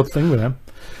 they That's a can. good thing with them.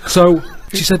 So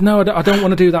She said, no, I don't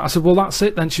want to do that. I said, well, that's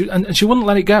it then. And she wouldn't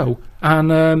let it go.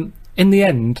 And in the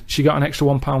end, she got an extra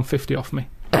 £1.50 off me.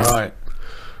 Right.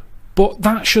 But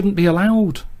that shouldn't be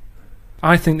allowed.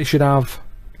 I think they should have,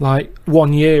 like,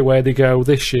 1 year where they go,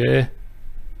 this year,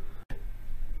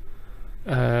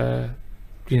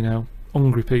 you know,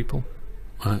 hungry people.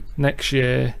 Right. Next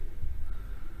year,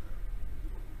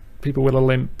 people with a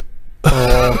limp.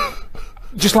 Or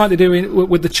just like they do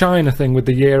with the China thing, with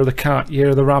the year of the cat, year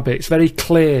of the rabbit. It's very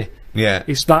clear. Yeah.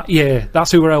 It's that year.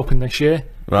 That's who we're helping this year.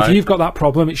 Right. If you've got that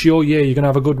problem, it's your year. You're going to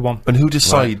have a good one. And who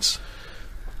decides?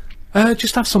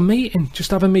 Just have some meeting.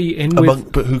 Just have a meeting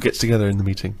But who gets together in the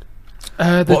meeting?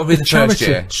 what What would be the first charity.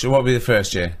 year? What would be the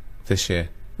first year? This year?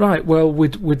 Right, well,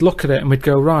 we'd look at it and we'd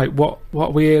go, right, what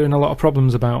are we hearing a lot of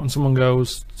problems about? And someone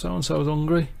goes, so-and-so's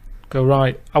hungry. Go,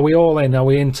 right, are we all in? Are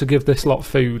we in to give this lot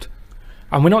food?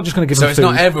 And we're not just going to give So them it's food.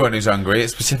 not everyone who's hungry,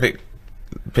 it's specific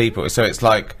people. So it's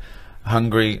like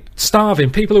hungry... Starving,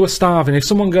 people who are starving. If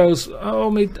someone goes, oh,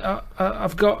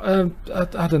 I've got,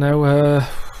 I don't know,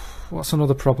 what's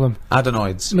another problem?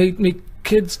 Adenoids. Me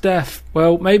kid's deaf.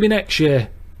 Well, maybe next year.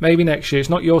 Maybe next year. It's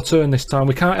not your turn this time.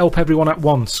 We can't help everyone at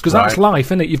once. Because that's Right. life,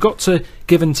 isn't it? You've got to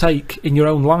give and take in your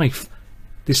own life.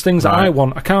 There's things that Right. I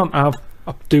want. I can't have.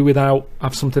 I do without.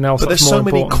 Have something else But that's there's more so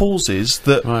many important. causes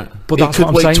that Right. But it that's could what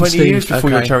I'm wait saying, 20 years Steve. before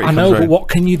your Okay. charity I comes know, but around. what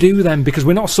can you do then? Because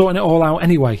we're not sorting it all out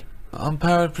anyway, I'm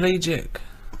paraplegic.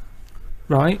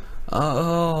 right?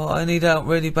 Oh, I need help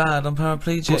really bad. I'm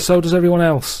paraplegic. But so does everyone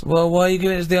else. Well, why are you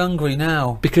giving it to the hungry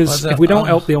now? Why Because is that- if we don't oh,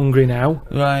 help the hungry now,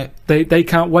 Right, they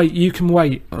can't wait. You can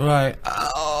wait. right.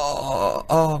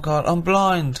 Oh God, I'm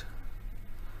blind.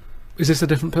 Is this a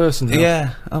different person now?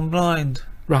 Yeah, I'm blind.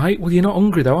 Right, well, you're not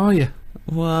hungry though, are you?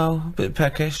 Well, a bit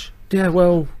peckish. Yeah,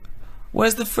 well,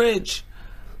 Where's the fridge?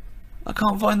 I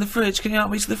can't find the fridge. Can you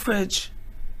help me to the fridge?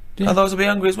 Yeah. Otherwise I'll be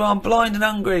hungry as well. I'm blind and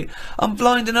hungry. I'm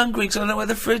blind and hungry because I don't know where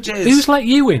the fridge is. who's let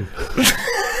you in?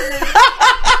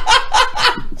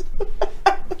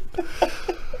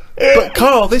 But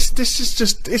Carl, this is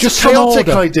just—it's Just a some chaotic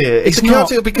order. idea. It's It's a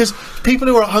chaotic because people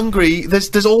who are hungry,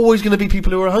 there's always going to be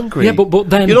people who are hungry. Yeah, but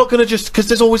then... you're not going to just because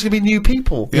there's always going to be new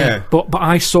people. Yeah. But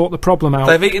I sort the problem out.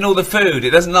 They've eaten all the food. It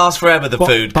doesn't last forever, the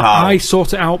food, but Carl. I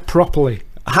sort it out properly.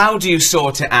 How do you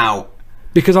sort it out?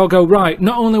 Because I'll go, right,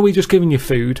 not only are we just giving you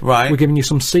food, Right. we're giving you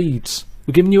some seeds.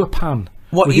 We're giving you a pan.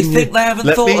 What, We're you giving think they haven't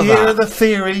Let thought me of hear that? the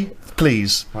theory,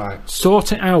 please. Right,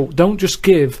 Sort it out. Don't just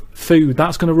give food.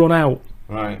 That's going to run out.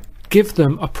 right. Give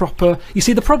them a proper... You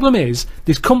see, the problem is,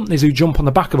 there's companies who jump on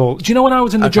the back of all... Do you know when I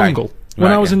was in the Okay. jungle? When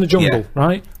Right, I was yeah. in the jungle, Yeah.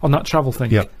 right? On that travel thing.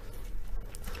 Yeah.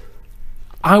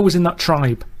 I was in that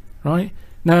tribe, right?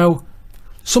 Now,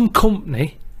 some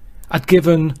company had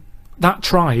given that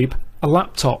tribe a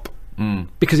laptop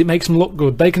because it makes them look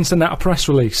good. They can send out a press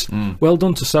release. Well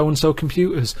done to so-and-so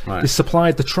computers. Right. They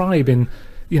supplied the tribe in,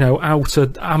 you know, out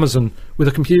at Amazon with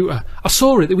a computer. I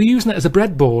saw it. They were using it as a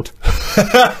breadboard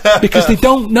because they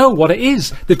don't know what it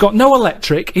is. They've got no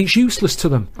electric. It's useless to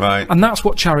them. Right. And that's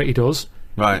what charity does.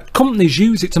 Right. Companies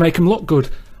use it to make them look good.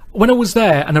 When I was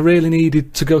there and I really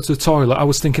needed to go to the toilet, I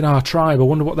was thinking, tribe, I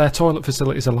wonder what their toilet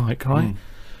facilities are like, right?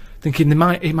 Thinking it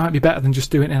might be better than just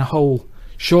doing it in a hole.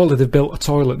 Surely they've built a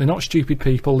toilet. They're not stupid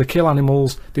people. They kill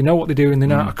animals. They know what they're doing. They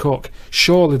know how to cook.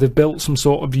 Surely they've built some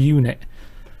sort of unit.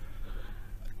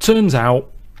 Turns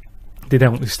out they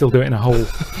don't. They still do it in a hole.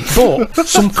 But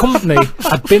some company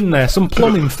had been there, some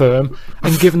plumbing firm,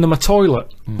 and given them a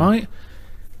toilet, right?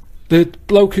 The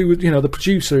bloke who, you know, the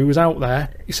producer who was out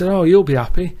there, he said, "Oh, you'll be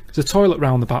happy. There's a toilet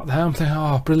round the back there." I'm thinking,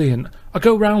 "Oh, brilliant." I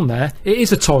go round there. It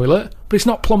is a toilet, but it's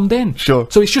not plumbed in. Sure.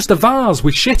 So it's just a vase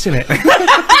with shit in it.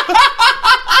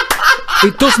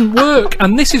 It doesn't work,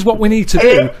 and this is what we need to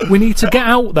do. We need to get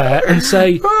out there and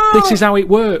say, "This is how it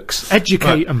works."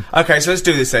 Educate them. Okay, so let's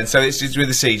do this then. So it's just with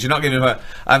the seeds. You're not giving them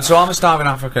a... so I'm a starving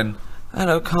African.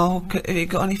 Hello, Carl. Have you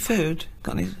got any food?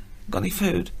 Got any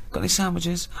food? Got any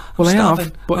sandwiches? Well, I'm I starving.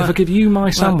 have, but if Right. I give you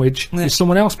my sandwich, Yeah. there's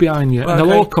someone else behind you, Right, and they'll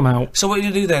okay. all come out. So what are you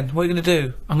going to do then? What are you going to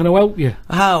do? I'm going to help you.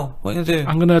 How? What are you going to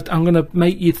do? I'm gonna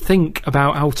make you think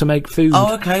about how to make food.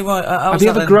 Oh, okay, right. Have you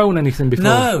ever grown anything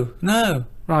before? No.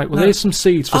 Right, well, No. here's some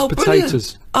seeds for Brilliant.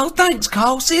 potatoes. Oh, thanks,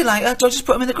 Carl. See you later. Do I just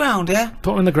put them in the ground, yeah?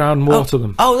 Put them in the ground and water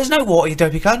them. Oh, there's no water, you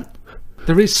dopey cunt.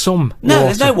 There is some No, water.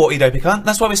 there's no water, you dopey cunt.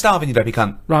 That's why we're starving, you dopey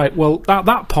cunt. Right, well, at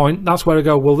that point, that's where I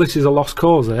go, well, this is a lost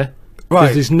cause here. Right.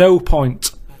 Because there's no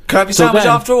point. Can I have your So sandwich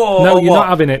then- after all? No, or you're what? not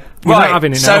having it. You're Right, not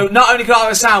having it so now. not only can I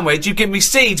have a sandwich, you give me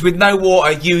seeds with no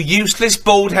water, you useless,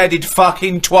 bald-headed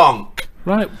fucking twonk.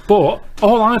 Right, but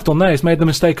all I've done there is made the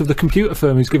mistake of the computer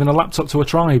firm who's given a laptop to a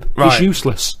tribe. Right. It's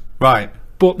useless. Right.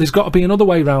 But there's got to be another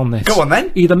way around this. Go on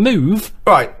then. Either move,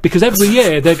 Right. because every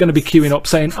year they're going to be queuing up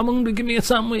saying, "I'm hungry, give me a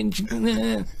sandwich."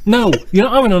 No, you're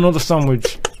not having another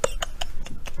sandwich.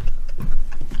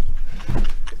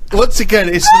 Once again,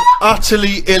 it's an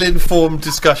utterly ill-informed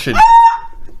discussion.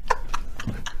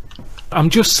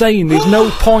 I'm just saying, there's no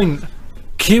point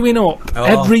queuing up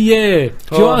every year.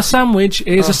 Do you want a sandwich?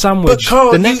 Here's a sandwich. But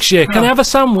Carl, the next year, can I have a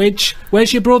sandwich?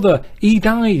 Where's your brother? He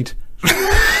died.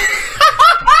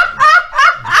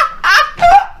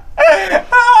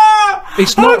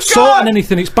 It's not sorting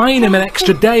anything. It's buying him an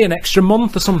extra day, an extra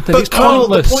month or something. But It's Carl,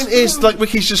 pointless. the point is, like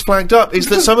Ricky's just flagged up, is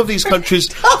that some of these countries,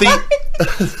 the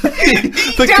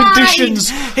conditions,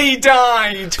 He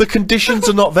died. the conditions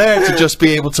are not there to just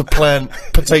be able to plant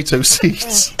potato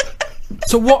seeds.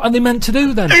 So what are they meant to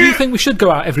do then? Do you think we should go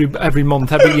out every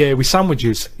month, every year with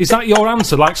sandwiches? Is that your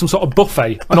answer, like some sort of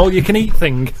buffet, an all-you-can-eat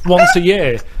thing once a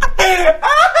year?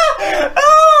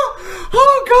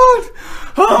 Oh God.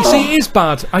 You see, it is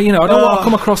bad. I don't want to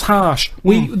come across harsh.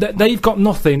 They've got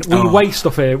nothing. We waste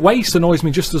stuff here. Waste annoys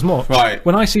me just as much. Right.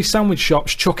 When I see sandwich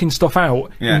shops chucking stuff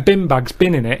out in bin bags,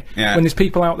 binning it, when there's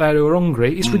people out there who are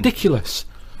hungry, it's ridiculous.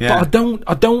 Yeah. But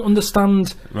I don't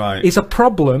understand. Right. It's a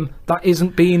problem that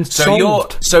isn't being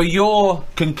solved. So your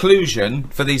conclusion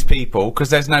for these people, because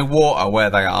there's no water where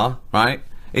they are, right,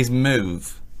 is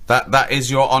move. That is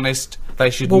your honest. They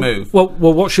should move. Well,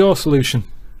 what's your solution?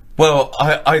 Well,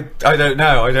 I don't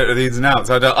know. I don't know the ins and outs.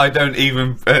 I don't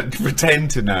even pretend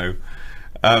to know.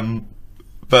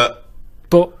 But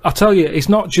I tell you, it's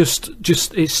not just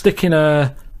it's sticking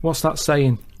a, what's that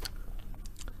saying?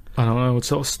 I don't know. It's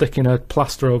sort of sticking a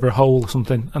plaster over a hole or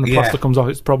something, and the plaster comes off.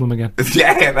 It's a problem again.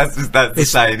 yeah, that's the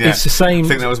saying. Yeah, it's the same. I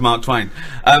think that was Mark Twain.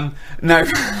 No.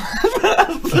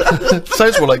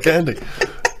 Sounds more like candy.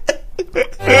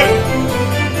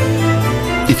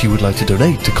 If you would like to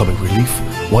donate to Comic Relief,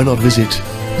 why not visit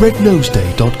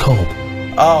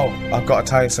rednoseday.com. Oh, I've got to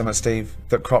tell you something, Steve,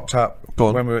 that cropped up Go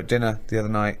on. when we were at dinner the other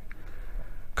night.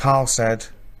 Carl said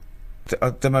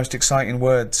the most exciting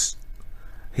words.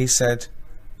 He said,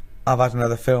 "I've had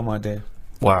another film idea."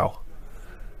 Wow.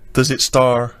 Does it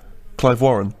star Clive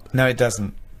Warren? No, it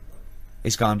doesn't.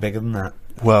 He's gone bigger than that.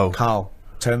 Well, Carl,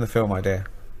 tell him the film idea.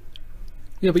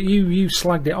 Yeah, but you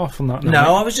slagged it off on that.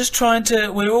 No, I was just trying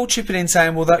to. We were all chipping in,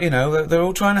 saying, "Well, that they're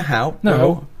all trying to help."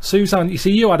 No, Suzanne. You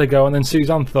see, you had a go, and then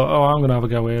Suzanne thought, "Oh, I'm going to have a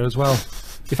go here as well."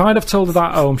 If I'd have told her that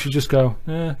at home, she'd just go,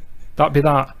 "Yeah, that'd be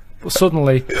that." But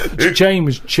suddenly, Jane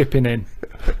was chipping in.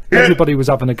 Everybody was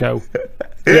having a go.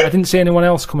 Yeah, I didn't see anyone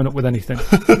else coming up with anything.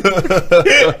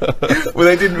 Well,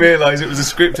 they didn't realise it was a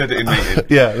script editing meeting.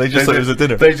 yeah, they just thought it was a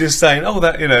dinner. They're just saying, "Oh,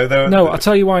 that No, I'll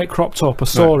tell you why it cropped up. I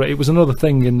saw it. It was another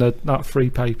thing in that free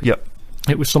paper. Yep.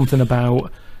 It was something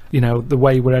about, the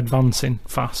way we're advancing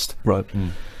fast. Right.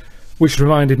 Which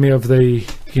reminded me of the,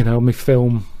 my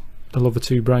film, The Love of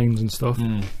Two Brains and stuff.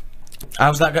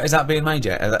 How's that? Is that being made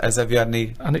yet? Have you had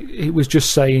any? And it was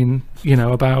just saying,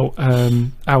 about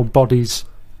how bodies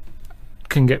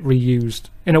can get reused.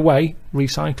 In a way,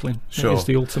 recycling Sure. is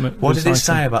the ultimate. What did it recycling.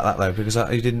 say about that though? Because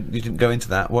you didn't go into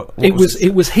that. What It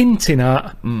was hinting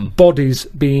at bodies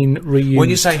being reused. When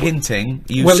you say hinting,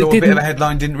 you Well, saw it a bit of didn't- a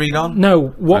headline, didn't read on, No,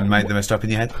 what? and made the rest up in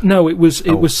your head. No, it was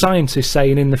scientists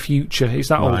saying in the future. It's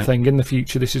that Right. old thing. In the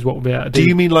future, this is what we'll be able to do. Do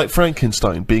you mean like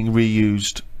Frankenstein being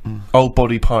reused, old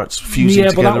body parts fusing Yeah,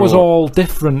 together? but that was or- all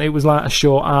different. It was like a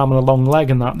short arm and a long leg,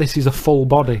 and that. This is a full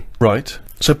body. Right.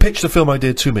 So pitch the film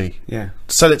idea to me. Yeah.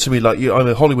 Sell it to me like I'm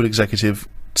a Hollywood executive.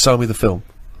 Sell me the film.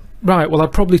 Right. Well,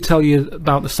 I'd probably tell you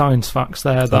about the science facts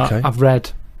there that Okay. I've read.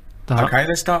 That Okay,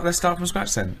 let's start from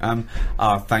scratch then.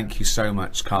 Thank you so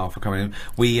much, Carl, for coming in.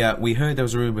 We heard there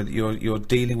was a rumour that you're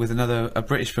dealing with a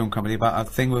British film company about a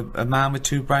thing with a man with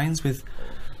two brains with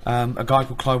a guy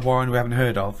called Clive Warren we haven't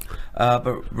heard of,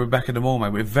 but Rebecca De Mornay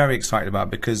we're very excited about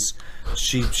because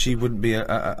she wouldn't be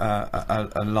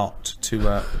a lot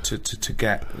to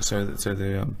get, so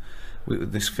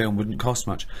this film wouldn't cost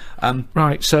much.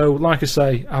 Right. So, like I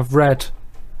say, I've read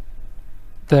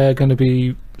they're going to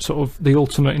be sort of the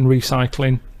ultimate in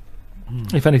recycling.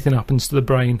 If anything happens to the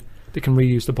brain, they can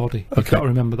reuse the body. You've Okay. got to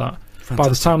remember that. By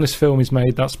the time this film is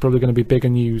made, that's probably going to be bigger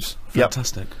news.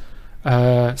 Fantastic.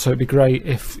 So it'd be great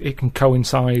if it can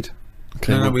coincide.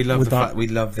 Okay. No, we love with the that. fact we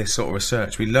love this sort of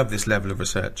research. We love this level of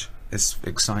research. It's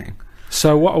exciting.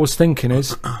 So what I was thinking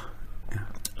is,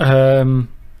 I'm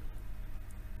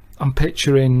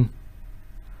picturing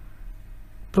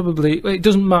probably. It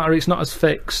doesn't matter. It's not as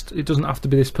fixed. It doesn't have to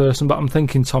be this person. But I'm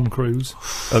thinking Tom Cruise.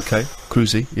 Okay.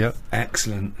 Cruisy. Yeah.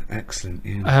 Excellent.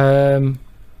 Yeah.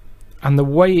 And the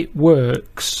way it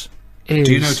works is.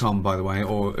 Do you know Tom, by the way,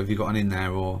 or have you got an in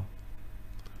there, or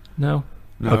No.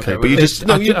 No, Okay, well, but you it's- just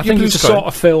no. You I think blue it's the sky sort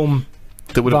of film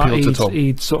that would that appeal to Tom.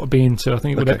 he'd sort of be into. I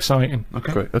think it would Okay. excite him.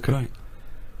 Okay, Great, okay. Great.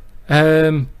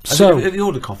 So have you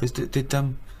ordered coffees? Did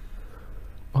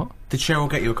What? Did Cheryl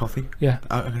get you a coffee? yeah,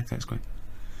 Oh, okay, thanks, great.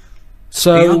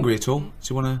 so Are you hungry at all? Do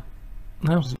you want to?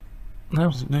 no,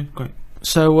 No, great.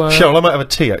 so Cheryl, I might have a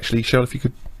tea actually. Cheryl, if you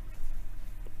could,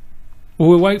 will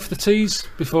we wait for the teas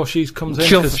before she comes in?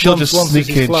 she'll 'Cause just once sneak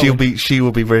this is in. flowing. She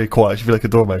will be very quiet. She'll be like a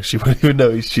dormouse. She won't even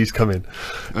know she's come in.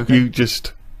 Okay. You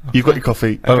just you've got your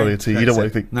coffee. I don't want your tea. You don't want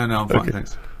anything. No, I'm fine, Okay.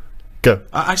 thanks. Go.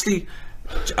 Actually,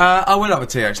 I will have a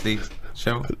tea. Actually,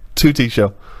 Cheryl. 2 tea,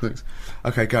 Cheryl. Thanks.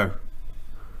 Okay, go.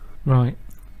 Right.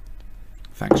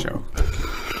 Thanks, Cheryl.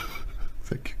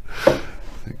 Thank you.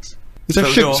 Thanks. Is there Shut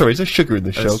the sugar? door. Sorry, is there sugar in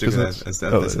this, Cheryl? Sugar there. 'Cause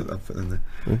That's- oh, that's it. I'll put it in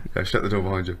there. Go, shut the door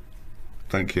behind you.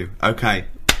 Thank you. Okay,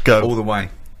 go. all the way.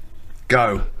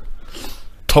 Go.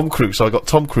 Tom Cruise. So I got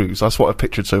Tom Cruise. That's what I've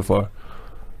pictured so far.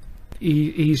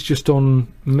 He's just done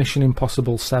Mission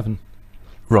Impossible 7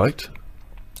 Right.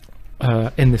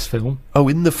 in this film. Oh,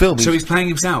 in the film. So he's playing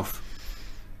himself.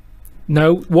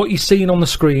 No, what you're seeing on the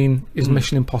screen is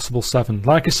Mission Impossible 7.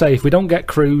 Like I say, if we don't get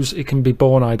Cruise, it can be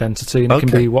Bourne Identity, and it can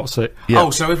Okay. be what's it? Yeah.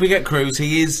 Oh, so if we get Cruise,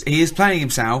 he is playing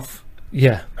himself,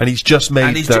 Yeah, and he's just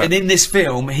made and that. and in this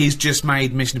film, he's just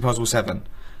made Mission Impossible 7.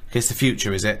 It's the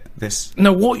future, is it? This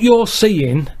no, what you're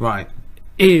seeing right?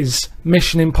 is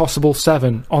Mission Impossible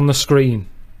 7 on the screen.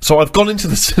 So I've gone into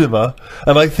the cinema,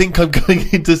 and I think I'm going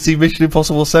in to see Mission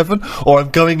Impossible 7, or I'm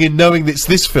going in knowing it's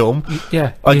this film.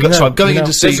 Yeah, So you know, I'm going you in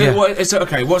know. to see.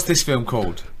 Okay, what's this film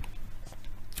called?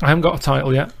 I haven't got a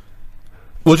title yet.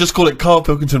 We'll just call it Carl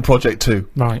Pilkington Project 2.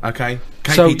 Right. Okay,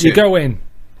 KP2. So you go in.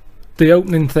 The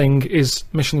opening thing is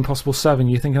Mission Impossible 7.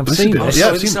 You think I've Listen seen to it? it. Oh, Yeah,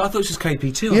 sorry, I've seen- I thought it was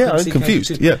KP2. Yeah, I couldn't I'm see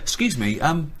confused, KP2. yeah. Excuse me.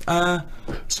 I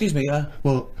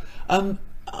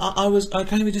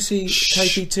came in to see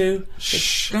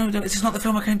KP2. No, this is not the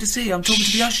film I came to see. I'm talking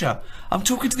to the usher. I'm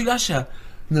talking to the usher.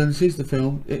 No, this is the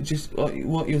film. It just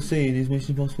what you're seeing is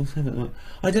Mission Impossible 7.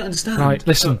 I don't understand. Right,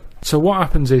 listen. So what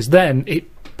happens is then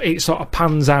it sort of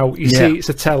pans out. You see it's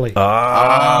a telly.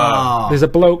 Ah. There's a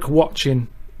bloke watching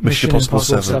Mission Mission Impossible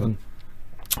Impossible 7.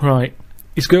 Right.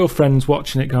 His girlfriend's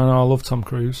watching it going, oh, I love Tom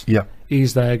Cruise. Yeah.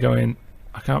 He's there going,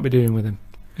 I can't be doing with him.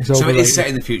 He's So it overrated. is set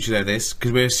in the future, though. This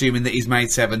because we're assuming that he's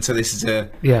made 7. So this is a.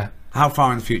 Yeah. How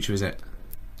far in the future is it?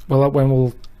 Well, when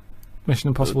will Mission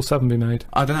Impossible 7 be made?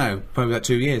 I don't know. Probably about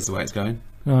 2 years. The way it's going.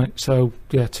 Right. So,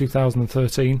 yeah,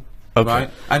 2013. Okay. Right.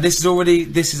 And this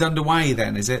is underway.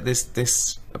 Then is it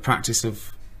this practice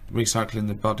of recycling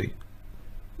the body?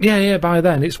 Yeah, by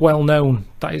then it's well known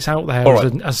that it's out there All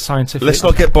as, right. as scientific. Let's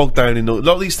not get bogged down in a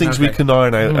lot of these things we Okay. can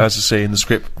iron out, as I say, in the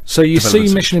script. So you see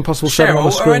developments. Mission Impossible 7 on the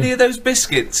Cheryl, screen. are any of those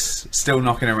biscuits still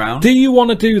knocking around? Do you want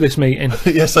to do this meeting?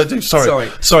 Yes, I do. Sorry.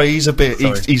 He's a bit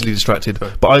easily distracted,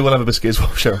 but I will have a biscuit as well,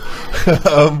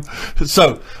 Cheryl.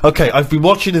 So, okay, I've been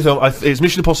watching the film. It's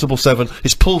Mission Impossible 7.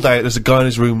 It's pulled out. There's a guy in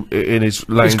his room, in his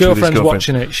lounge His with girlfriend's his girlfriend.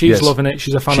 watching it. She's Yes. loving it.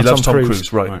 She's a fan She of loves Tom Tom Cruise.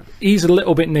 Cruise, right. Right. He's a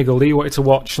little bit niggled. He wanted to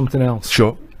watch something else.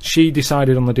 Sure. She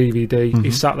decided on the DVD. He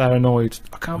sat there annoyed.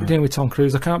 I can't be dealing with Tom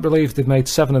Cruise. I can't believe they've made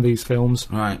 7 of these films.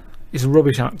 Right. He's a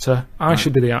rubbish actor. I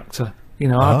should be the actor. You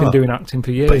know, I've been doing acting for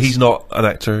years. But he's not an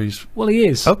actor, he's... Well, he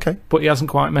is. Okay. But he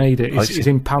hasn't quite made it. I He's, see. he's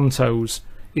in pantos.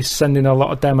 He's sending a lot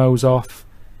of demos off,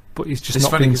 but he's just It's not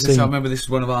funny being because I seen. remember this was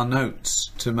one of our notes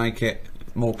to make it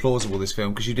more plausible. This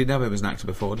film because you didn't know him as an actor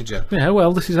before, did you? Yeah,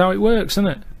 well, this is how it works, isn't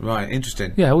it? Right.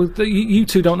 Interesting. Yeah, well, you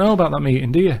two don't know about that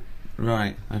meeting, do you?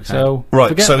 Right. Okay. So Right,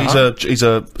 forget so that. he's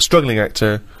a struggling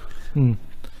actor.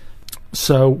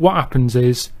 So what happens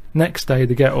is next day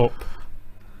they get up,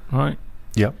 right?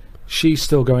 Yeah. She's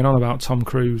still going on about Tom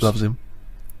Cruise. Loves him.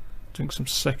 Thinks I'm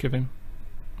sick of him.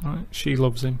 Right? She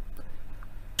loves him.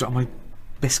 Got my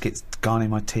biscuits gone in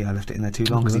my tea. I left it in there too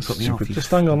long because he that's put me off. stupid. you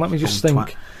Just hang on, let me just fucking think.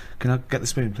 twat. Can I get the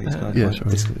spoon, please? Can I- Yeah, my sure.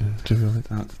 biscuit-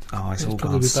 Yeah. Oh, it's all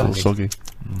probably gone be So better. soggy.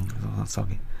 soggy. Oh, that's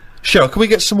soggy. Cheryl, can we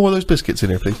get some more of those biscuits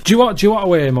in here, please? Do you want to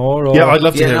weigh more? Or Yeah, I'd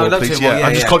love to Yeah, hear no, more, I'd love to please. hear more, Yeah, yeah,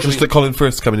 I'm just yeah. conscious Can we- that Colin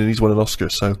Firth's coming in. He's won an Oscar,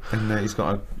 so And he's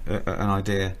got an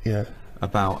idea yeah.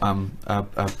 about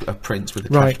a prince with a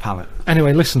Right. cleft palate.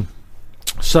 Anyway, listen.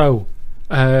 So,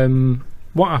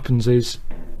 what happens is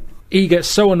he gets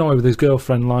so annoyed with his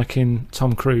girlfriend liking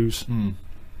Tom Cruise.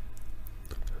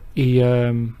 He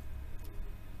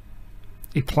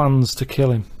plans to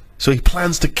kill him. So he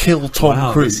plans to kill Tom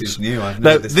Wow, Cruise. this is new. I've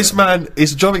Now, never this man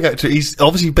is a drumming actor. He's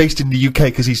obviously based in the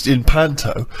UK because he's in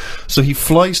Panto. So he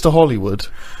flies to Hollywood.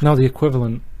 No, the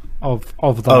equivalent of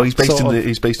that. Oh, he's based sort in of-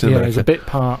 he's based in yeah, he's America. a bit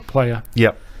part player.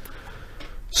 Yeah.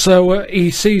 So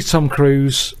he sees Tom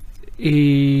Cruise.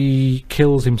 he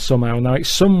kills him somehow. Now, it's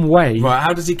some way. Right,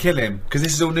 how does he kill him? Because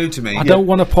this is all new to me. I don't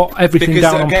want to put everything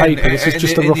Because, down again, on paper. This is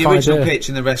just a rough in the original idea. pitch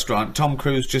in the restaurant, Tom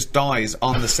Cruise just dies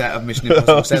on the set of Mission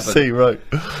Impossible I 7. see, right.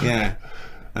 Yeah.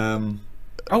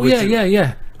 Oh, Which yeah, is- yeah,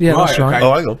 yeah. Yeah, Right, that's right. okay.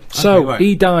 Oh, hang on. So, Okay, right.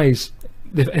 he dies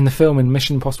in the film in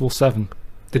Mission Impossible 7.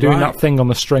 They're doing Right. that thing on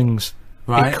the strings.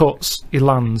 Right. He cuts, he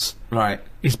lands. Right.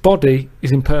 His body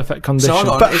is in perfect condition. hold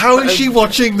on. But how is she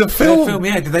watching the The film? film,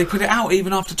 yeah. Did they put it out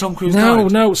even after Tom Cruise No,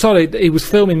 died? no, sorry. He was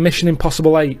filming Mission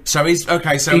Impossible 8. So he's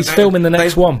okay. So He's filming the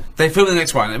next one. They film the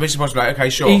next one. Mission Impossible. Okay,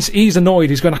 sure. He's annoyed.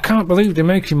 He's going, I can't believe they're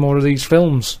making more of these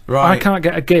films. Right. I can't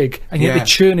get a gig, and yet Yeah. they're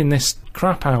churning this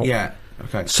crap out. Yeah.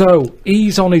 Okay. So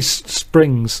he's on his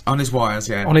springs, On his wires,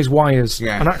 yeah. on his wires.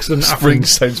 Yeah. An accident Spring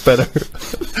happens. sounds better.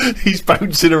 He's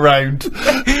bouncing around.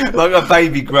 like a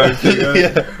baby growth.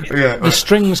 Yeah. Yeah. The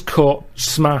strings cut,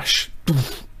 smash.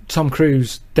 Tom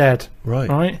Cruise dead. Right.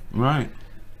 Right. Right.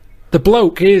 The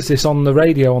bloke hears this on the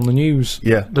radio on the news.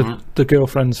 Yeah. The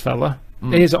girlfriend's fella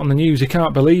hears it on the news. He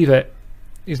can't believe it.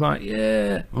 He's like,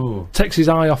 yeah. Oh. Takes his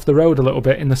eye off the road a little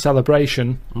bit in the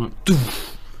celebration.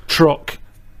 Truck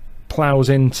plows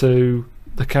into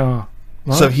the car.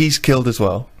 Right? So he's killed as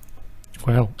well.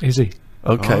 Well, is he?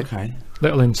 Okay. Okay.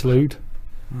 Little interlude.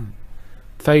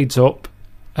 Fades up.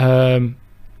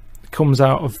 Comes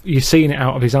out of. You're seeing it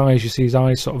out of his eyes. You see his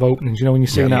eyes sort of opening. You know when you're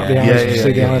seeing out the eyes, yeah, you yeah,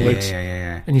 see the yeah, eyelids,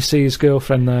 Yeah. and you see his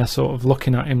girlfriend there, sort of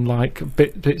looking at him like a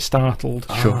bit startled.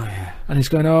 Sure. Oh, yeah. And he's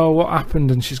going, "Oh, what happened?"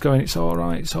 And she's going, "It's all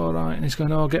right, it's all right." And he's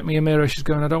going, "Oh, get me a mirror." She's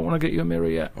going, "I don't want to get you a mirror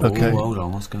yet. Okay. Oh, hold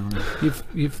on. What's going on?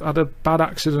 You've had a bad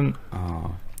accident."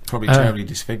 Oh, probably terribly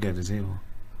disfigured, is he? Or-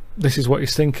 This is what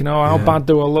he's thinking. Oh, how Yeah. bad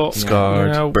do I look? Scarred,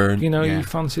 you know, burnt. You know, Yeah. you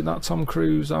fancy that Tom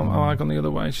Cruise? Am I gone the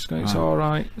other way? She's going, "It's all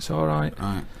right, it's all right."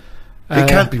 Right. It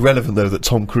can't be relevant though that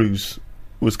Tom Cruise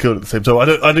was killed at the same time. I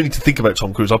don't need to think about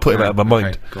Tom Cruise. I'll put him out of my mind.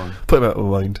 Okay, go on. Put him out of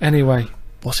my mind. Anyway,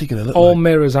 What's he going to look all like?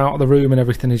 mirrors out of the room and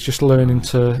everything. He's just learning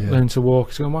to Yeah. learn to walk.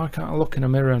 He's going, "Why can't I look in a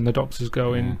mirror?" And the doctor's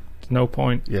going, "There's no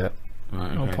point. Yeah.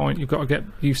 Right, No okay. point. You've got to get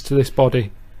used to this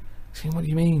body." He's going, "What do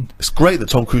you mean?" It's great that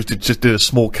Tom Cruise just did a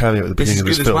small cameo at the This beginning is of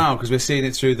good this as film. well because we're seeing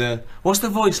it through the. What's the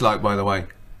voice like, by the way?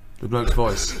 The bloke's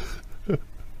voice.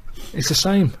 It's the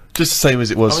same. Just the same as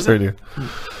it was Oh, is it? earlier.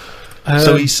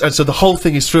 So the whole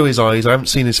thing is through his eyes. I haven't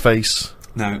seen his face.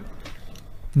 No.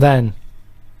 Then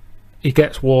he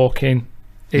gets walking.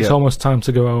 It's Yeah. almost time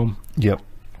to go home. Yep.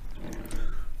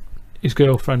 His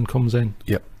girlfriend comes in.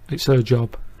 Yep. It's her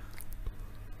job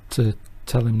to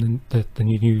tell him the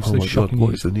new news, Oh the my god, shocking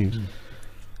what news. is the news?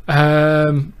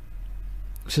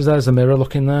 She says, "There's a mirror.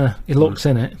 Look in there." He looks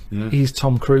in it. Yeah. He's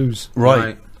Tom Cruise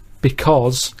Right.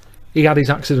 because he had his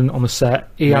accident on the set.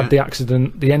 He Yeah. had the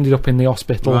accident. They ended up in the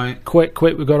hospital. Right. Quick!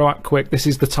 We've got to act quick. This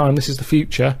is the time. This is the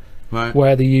future Right.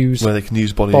 where they use Where they can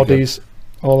use body again. bodies,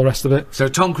 all the rest of it. So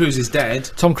Tom Cruise is dead.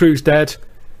 Tom Cruise dead.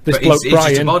 This But bloke he's just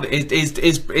a Brian. body.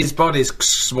 His body's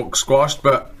squashed,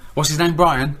 but what's his name?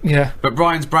 Brian. Yeah. But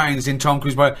Brian's brain is in Tom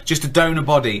Cruise's body. Just a donor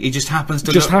body. He just happens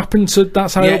to Just look. happened to.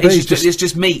 That's how Yeah, it'll be. it's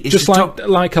just meat. It's just like Tom-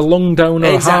 like a lung donor,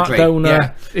 exactly. a heart donor. Yeah.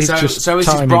 It's so just so is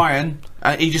timing. his Brian.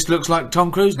 He just looks like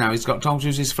Tom Cruise now. He's got Tom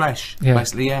Cruise's flesh. Yeah.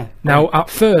 Basically, yeah. Now, at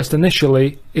first,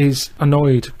 initially, he's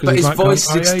annoyed because But he's his like voice,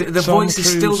 going, "I hate the Tom voice is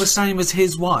still Cruise." the same as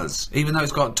his was, even though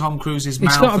it's got Tom Cruise's It's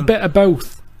mouth. got a and- bit of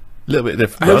both. A little bit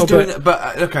different. Who's little doing bit. it?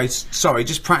 But okay, sorry.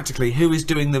 Just practically, who is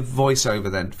doing the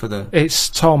voiceover then for the? It's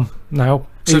Tom now.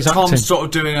 So He's Tom's acting. sort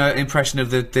of doing an impression of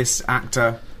this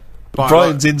actor.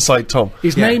 Brian's inside Tom.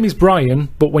 His yeah. name is Brian,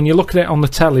 but when you look at it on the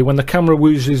telly, when the camera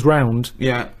wheezes round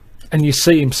Yeah. and you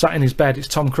see him sat in his bed, it's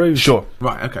Tom Cruise. Sure.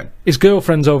 Right. Okay. His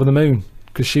girlfriend's over the moon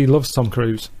because she loves Tom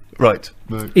Cruise. Right.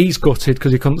 He's gutted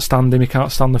because he couldn't stand him. He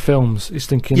can't stand the films. He's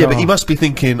thinking, Yeah, "Oh." but he must be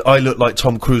thinking, I look like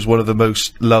Tom Cruise, one of the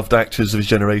most loved actors of his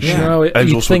generation. Yeah. No, And he's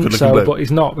you'd also a think good-looking so, bloke. but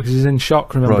he's not because he's in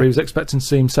shock. Remember, Right. he was expecting to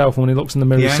see himself, and when he looks in the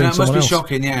mirror, he's Yeah, seeing that must someone be else.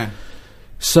 shocking. Yeah.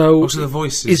 So Also, the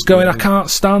voice. he's going, "I can't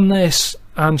stand this,"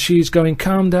 and she's going,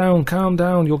 calm down,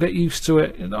 you'll get used to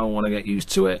it." "I don't want to get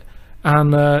used to it."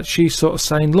 And she's sort of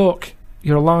saying, "Look,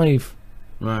 you're alive.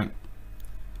 Right.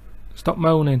 Stop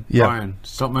moaning." Yeah. Brian,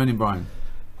 stop moaning, Brian.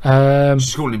 Um,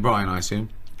 She's calling him Brian, I assume.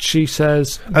 she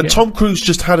says, And yeah, Tom Cruise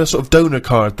just had a sort of donor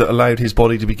card that allowed his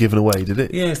body to be given away, did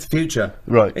it? Yeah, it's the future.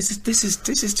 Right. This is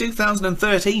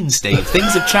 2013, Steve.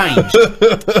 Things have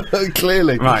changed.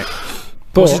 Clearly. Right.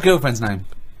 but What's his girlfriend's name?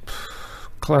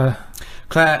 Claire,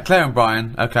 Claire and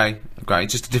Brian. Okay, great.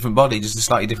 Just a different body, just a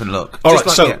slightly different look. All Just right,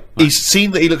 like- so yeah, right. he's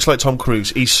seen that he looks like Tom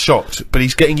Cruise. He's shocked, but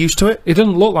he's getting used to it. he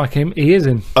doesn't look like him. He is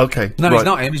him. Okay. No, right. he's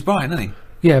not him. He's Brian, isn't he?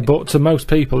 Yeah, but to most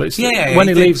people, it's Yeah, when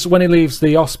he he did. leaves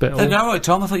the hospital. They go, "All right,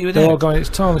 Tom, I thought you were They're all dead." going, it's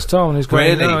Tom, and he's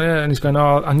going, Really? oh, yeah, and he's going,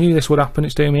 oh, I knew this would happen,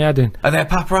 it's doing me head in. Are there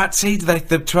paparazzi? Do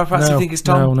the paparazzi No, think it's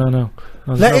Tom? no.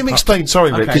 There's Let no him pap- explain.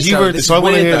 Sorry, Rick, because you've heard this. is I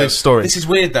want to weird, hear though. this story. This is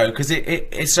weird though, because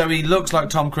so he looks like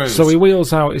Tom Cruise. So he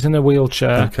wheels out, he's in a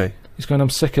wheelchair. Okay. He's going, I'm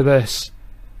sick of this.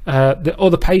 The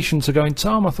other patients are going,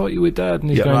 Tom, I thought you were dead. And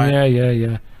he's Yeah, going, right.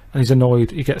 yeah. And he's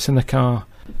annoyed. He gets in the car.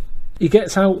 He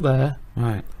gets out there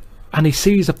right, and he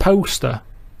sees a poster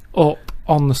up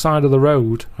on the side of the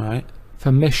road right.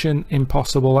 for Mission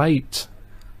Impossible 8.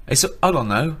 It's hold on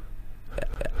though.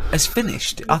 It's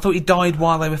finished. I thought he died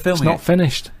while they were It's filming not it.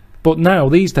 finished. But now,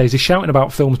 these days, he's shouting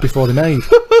about films before they're made.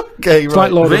 Okay, It's like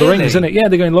right. Lord of the Really? Rings, isn't it? Yeah,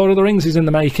 they're going, Lord of the Rings is in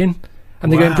the making.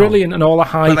 And they're going, Wow. brilliant, and all the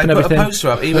hype But and they put everything. a poster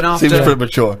up even after. Seems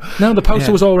premature. No, the poster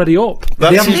Yeah. was already up. They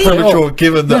That haven't seems put it up. premature,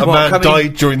 given that a Well, man coming-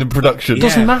 died during the production. Yeah.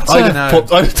 Doesn't matter. I'd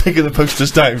No. have taken the posters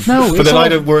down. No, but it's then I all-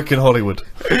 don't work in Hollywood.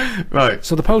 Right.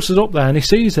 So the poster's up there, and he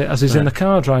sees it as he's in the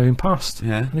car driving past.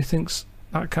 Yeah. And he thinks,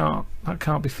 that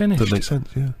can't be finished. That makes sense.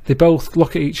 Yeah. They both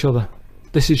look at each other.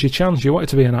 This is your chance. You wanted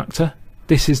to be an actor.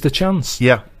 This is the chance.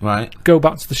 Yeah. Right. Go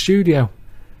back to the studio.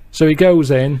 So he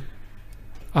goes in.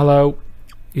 Hello,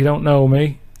 you don't know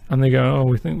me? And they go, oh,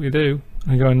 we think we do.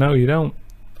 And they go, no, you don't.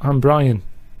 I'm Brian.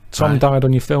 Tom Right. died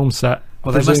on your film set.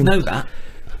 Well, they must know that.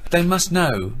 They must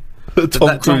know that Tom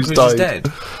Tom Cruise Cruise died. is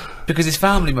dead. Because his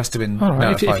family must have been All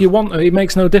right, notified. if you want to, it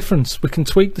makes no difference. We can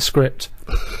tweak the script.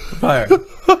 Right.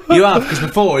 You have, because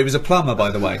before he was a plumber, by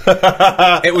the way.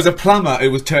 It was a plumber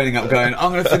who was turning up going,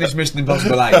 I'm going to finish Mission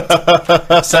Impossible 8.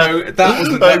 So that was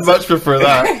the I'd much prefer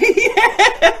that.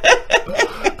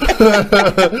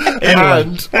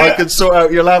 And I can sort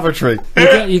out your lavatory.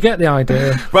 You get the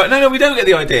idea. Right, no, we don't get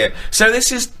the idea. So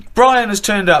this is, Brian has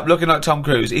turned up looking like Tom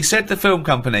Cruise. He said the film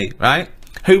company, right,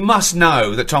 who must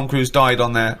know that Tom Cruise died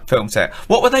on their film set.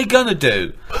 What were they going to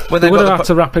do when They they would got have had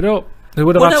to wrap it up. They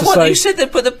would have had to what say, you said they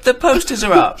put the posters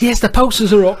are up. yes, the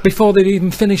posters are up before they'd even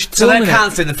finished So they're filming it.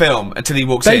 cancelling the film until he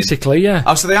walks in. Basically, yeah.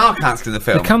 Oh, so they are cancelling the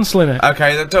film. They're cancelling it.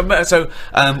 Okay, so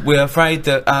we're afraid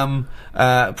that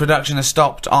production has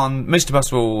stopped on Mr.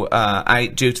 Impossible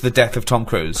 8 due to the death of Tom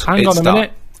Cruise. Hang It's on a stopped.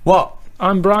 minute. What?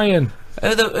 I'm Brian.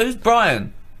 Who's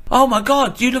Brian? Oh my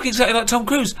God, you look exactly like Tom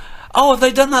Cruise. Oh, have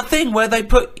they done that thing where they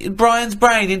put Brian's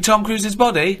brain in Tom Cruise's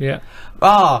body? Yeah.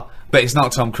 Ah, but it's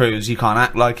not Tom Cruise. You can't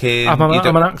act like him. I'm You an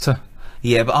don't- actor.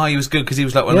 Yeah, but he was good because he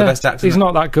was like one Yeah, of the best actors. he's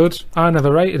not that good. I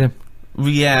never rated him.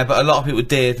 Yeah, but a lot of people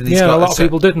did, and he's Yeah, got a lot of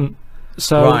people didn't.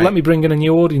 So Right. let me bring in a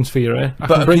new audience for you here. I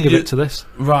But can bring can a you- bit to this.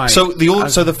 Right. So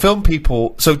the film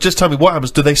people. So just tell me what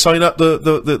happens. Do they sign up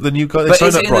the new guy? They but sign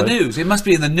is up it in Brian? the news? It must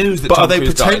be in the news that But Tom are they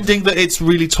Cruise died. pretending that it's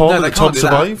really Tom No, and they that Tom can't do that.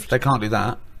 survived? They can't do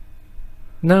that.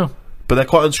 No. But they're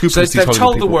quite So unscrupulous. they've these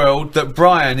told Hollywood the people. world that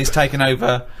Brian is taking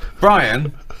over.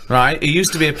 Brian, right? He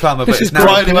used to be a plumber, This but is it's now.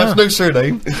 Brian, who Yeah. has no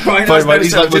surname. Brian Fine, has no right,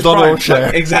 he's son, like just Madonna Brian. or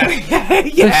Cher. Exactly.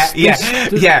 This-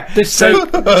 Yeah. this- So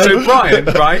Brian,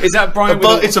 right? Is that Brian?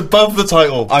 But with it's above the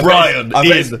title. Brian I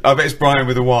bet, in. I bet it's Brian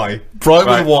with a Y. Brian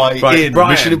Right, with a Y right, in Brian.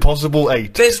 Mission Impossible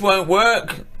 8. This won't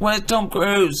work. Where's Tom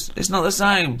Cruise? It's not the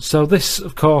same. So this,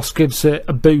 of course, gives it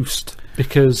a boost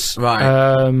because Right.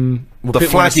 The people wanna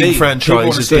flagging see- people franchise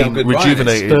wanna has see how been good Brian is.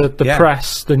 rejuvenated. the Yeah.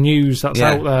 press, the news that's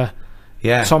Yeah. out there,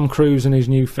 Yeah. Tom Cruise and his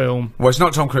new film. Well, it's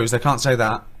not Tom Cruise. They can't say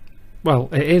that. Well,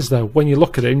 it is though. When you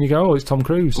look at it and you go, "Oh, it's Tom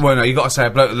Cruise." Well, no, you got to say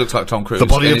a bloke that looks like Tom Cruise. The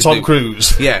body in of his Tom new-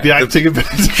 Cruise. Yeah, The the- acting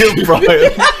ability of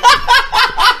Brian.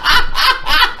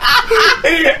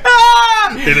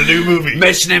 In a new movie.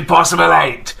 Mission Impossible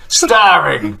 8,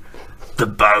 starring the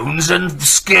bones and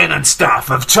skin and stuff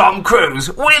of Tom Cruise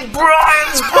with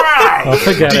Brian's brain.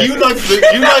 Forget Do it.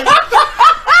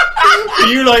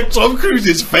 you like Tom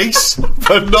Cruise's face,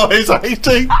 but not his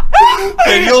acting?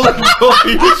 And you'll enjoy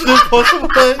Mission Impossible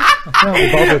 8? Can't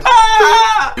be bothered.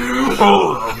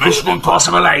 Oh, Mission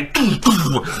Impossible 8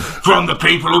 from the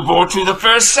people who brought you the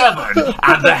first 7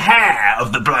 and the hair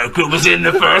of the bloke who was in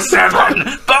the first 7,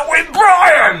 but with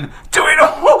Brian doing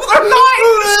all the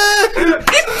lines.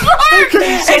 It's Brian.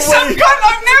 It's some guy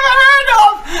I've never heard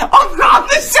of on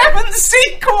the 7th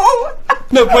sequel.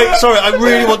 No, wait, sorry, I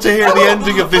really want to hear the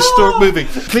ending of this movie.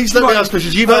 Please let me ask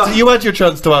questions. You had your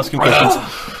chance to ask him questions.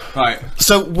 Right.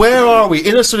 So where are we?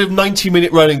 In a sort of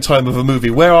 90-minute running time of a movie,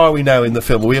 where are we now in the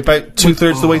film? Are we about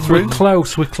two-thirds of the way through?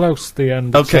 We're close to the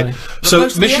end. I'd Okay, say. so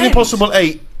close to the Mission end. Impossible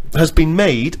 8 has been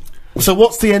made. So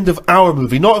what's the end of our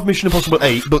movie? Not of Mission Impossible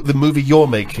 8, but the movie you're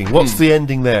making. What's the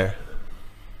ending there?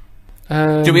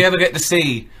 Do we ever get to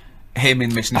see him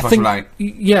in Mission I think, Impossible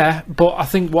 8? yeah, but I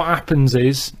think what happens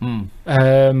is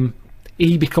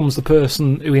he becomes the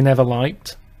person who he never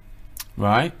liked,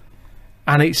 Right.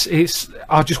 And it's.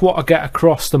 I just want to get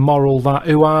across the moral that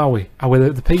who are we? Are we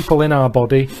the people in our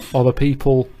body or the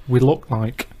people we look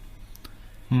like?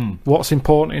 What's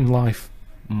important in life?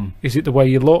 Is it the way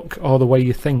you look or the way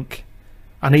you think?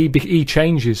 And he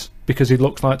changes because he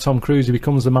looks like Tom Cruise. He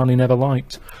becomes the man he never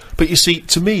liked. But you see,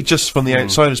 to me, just from the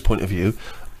outsider's point of view,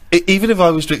 even if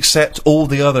I was to accept all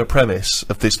the other premise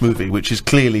of this movie, which is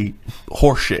clearly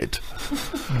horseshit,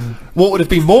 what would have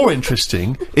been more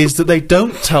interesting is that they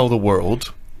don't tell the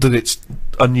world that it's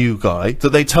a new guy, that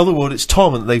they tell the world it's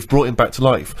Tom and that they've brought him back to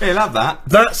life. He'll have that.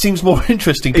 That seems more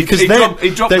interesting because he then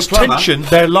dropped there's the plumber. tension.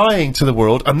 They're lying to the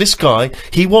world, and this guy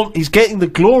he's getting the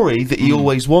glory that he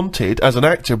always wanted as an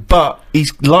actor, but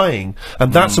he's lying,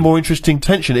 and that's a more interesting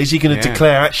tension. Is he going to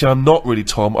declare, actually, I'm not really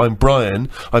Tom, I'm Brian,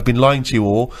 I've been lying to you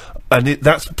all, and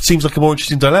that seems like a more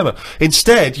interesting dilemma.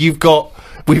 Instead,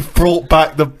 we've brought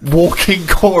back the walking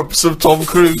corpse of Tom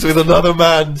Cruise with another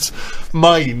man's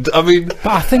mind. I mean, But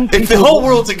I think if the people- whole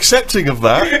world's accepting of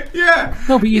that, Yeah.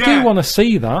 No, but you do want to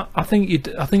see that. I think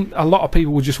a lot of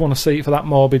people would just want to see it for that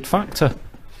morbid factor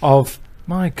of,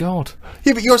 my God.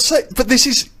 yeah, but but this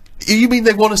is. You mean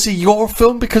they want to see your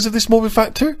film because of this morbid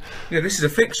factor? Yeah, this is a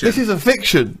fiction. This is a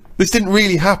fiction. This didn't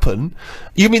really happen.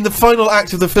 You mean the final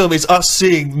act of the film is us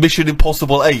seeing Mission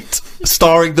Impossible 8,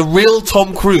 starring the real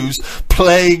Tom Cruise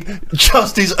playing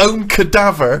just his own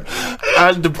cadaver,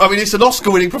 and I mean it's an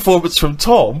Oscar-winning performance from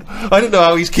Tom. I don't know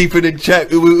how he's keeping in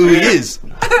check who he is.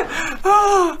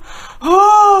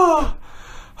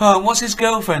 What's his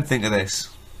girlfriend think of this?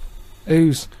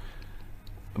 Who's?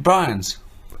 Brian's.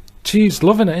 She's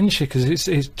loving it, isn't she?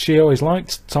 Because she always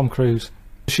liked Tom Cruise.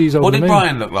 She's over What the did moon.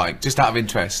 Brian look like, just out of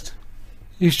interest?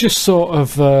 He's just sort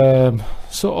of an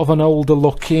older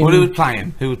looking. Well, who would play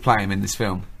him? Who would play him in this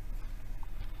film?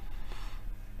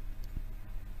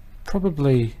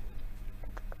 Probably.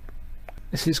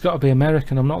 It's got to be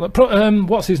American. I'm not that.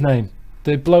 What's his name?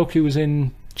 The bloke who was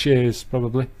in Cheers,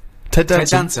 probably. Ted Ted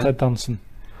Danson. Danson. Ted Danson.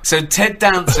 So Ted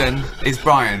Danson is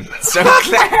Brian. So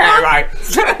Claire, right?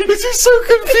 This is so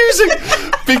confusing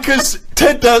because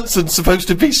Ted Danson's supposed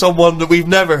to be someone that we've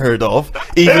never heard of,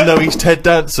 even though he's Ted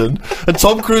Danson, and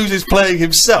Tom Cruise is playing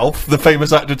himself, the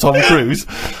famous actor Tom Cruise,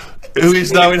 who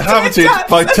is now inhabited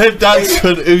by Ted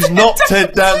Danson, who's not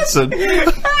Ted Danson.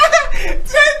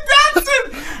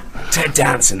 Ted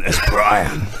Danson as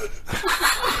Brian.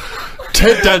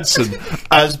 Ted Danson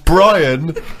as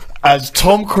Brian, as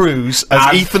Tom Cruise,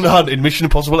 as Ethan Hunt in Mission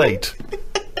Impossible 8.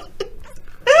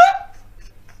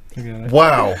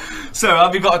 Wow. So,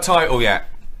 have you got a title yet?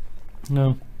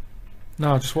 No,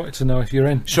 I just wanted to know if you're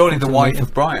in. Surely the wife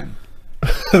of Brian.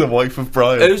 The wife of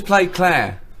Brian. Who's played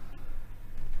Claire?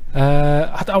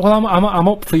 Well, I'm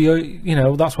up for you. You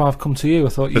know, that's why I've come to you. I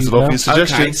thought There's you'd an know. obvious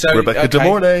suggestion. Okay, so- Rebecca okay. De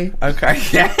Mornay. Okay,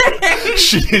 yeah.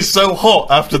 She is so hot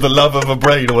after The Love of a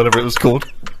Brain, or whatever it was called.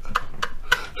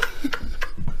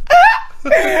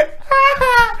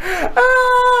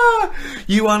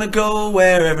 You wanna go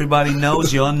where everybody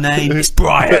knows your name? It's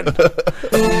Brian.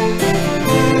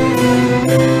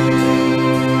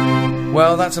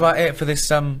 Well, that's about it for this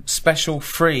special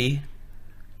free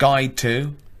guide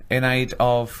to in aid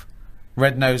of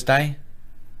Red Nose Day,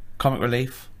 Comic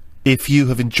Relief. If you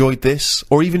have enjoyed this,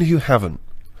 or even if you haven't,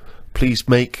 please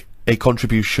make a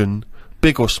contribution,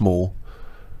 big or small,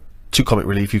 to Comic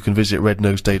Relief. You can visit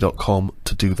rednoseday.com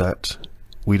to do that.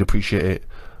 We'd appreciate it.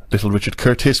 Little Richard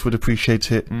Curtis would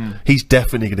appreciate it. He's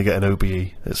definitely going to get an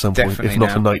OBE at some point, Definitely if not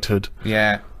now. a knighthood.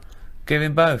 Yeah, give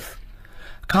him both.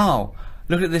 Carl,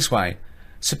 look at it this way.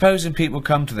 Supposing people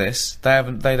come to this, they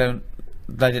didn't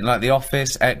like The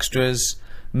Office, Extras,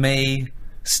 me,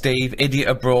 Steve, Idiot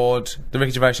Abroad, The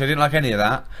Ricky Gervais Show. They didn't like any of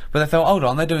that, but they thought, hold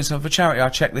on, they're doing something for charity. I'll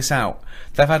check this out.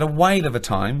 They've had a whale of a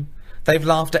time. They've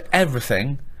laughed at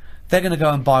everything. They're going to go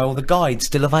and buy all the guides,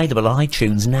 still available on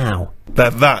iTunes now.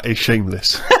 That is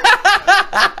shameless.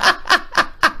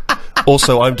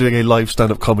 Also, I'm doing a live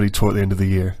stand-up comedy tour at the end of the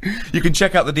year. You can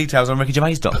check out the details on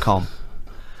rickygervais.com.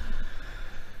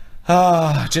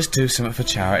 Just do something for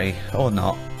charity, or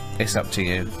not. It's up to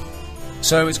you.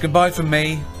 So it's goodbye from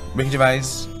me, Ricky Gervais,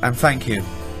 and thank you.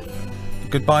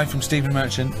 Goodbye from Stephen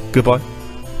Merchant, Goodbye.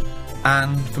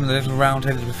 and from the little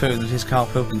round-headed buffoon that is Carl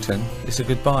Pilkington. It's a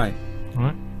goodbye. All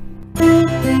right.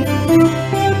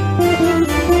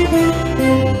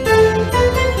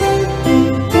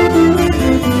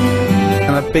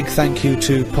 And a big thank you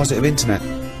to Positive Internet.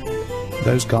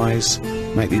 Those guys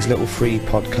make these little free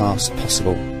podcasts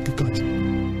possible. Good guys.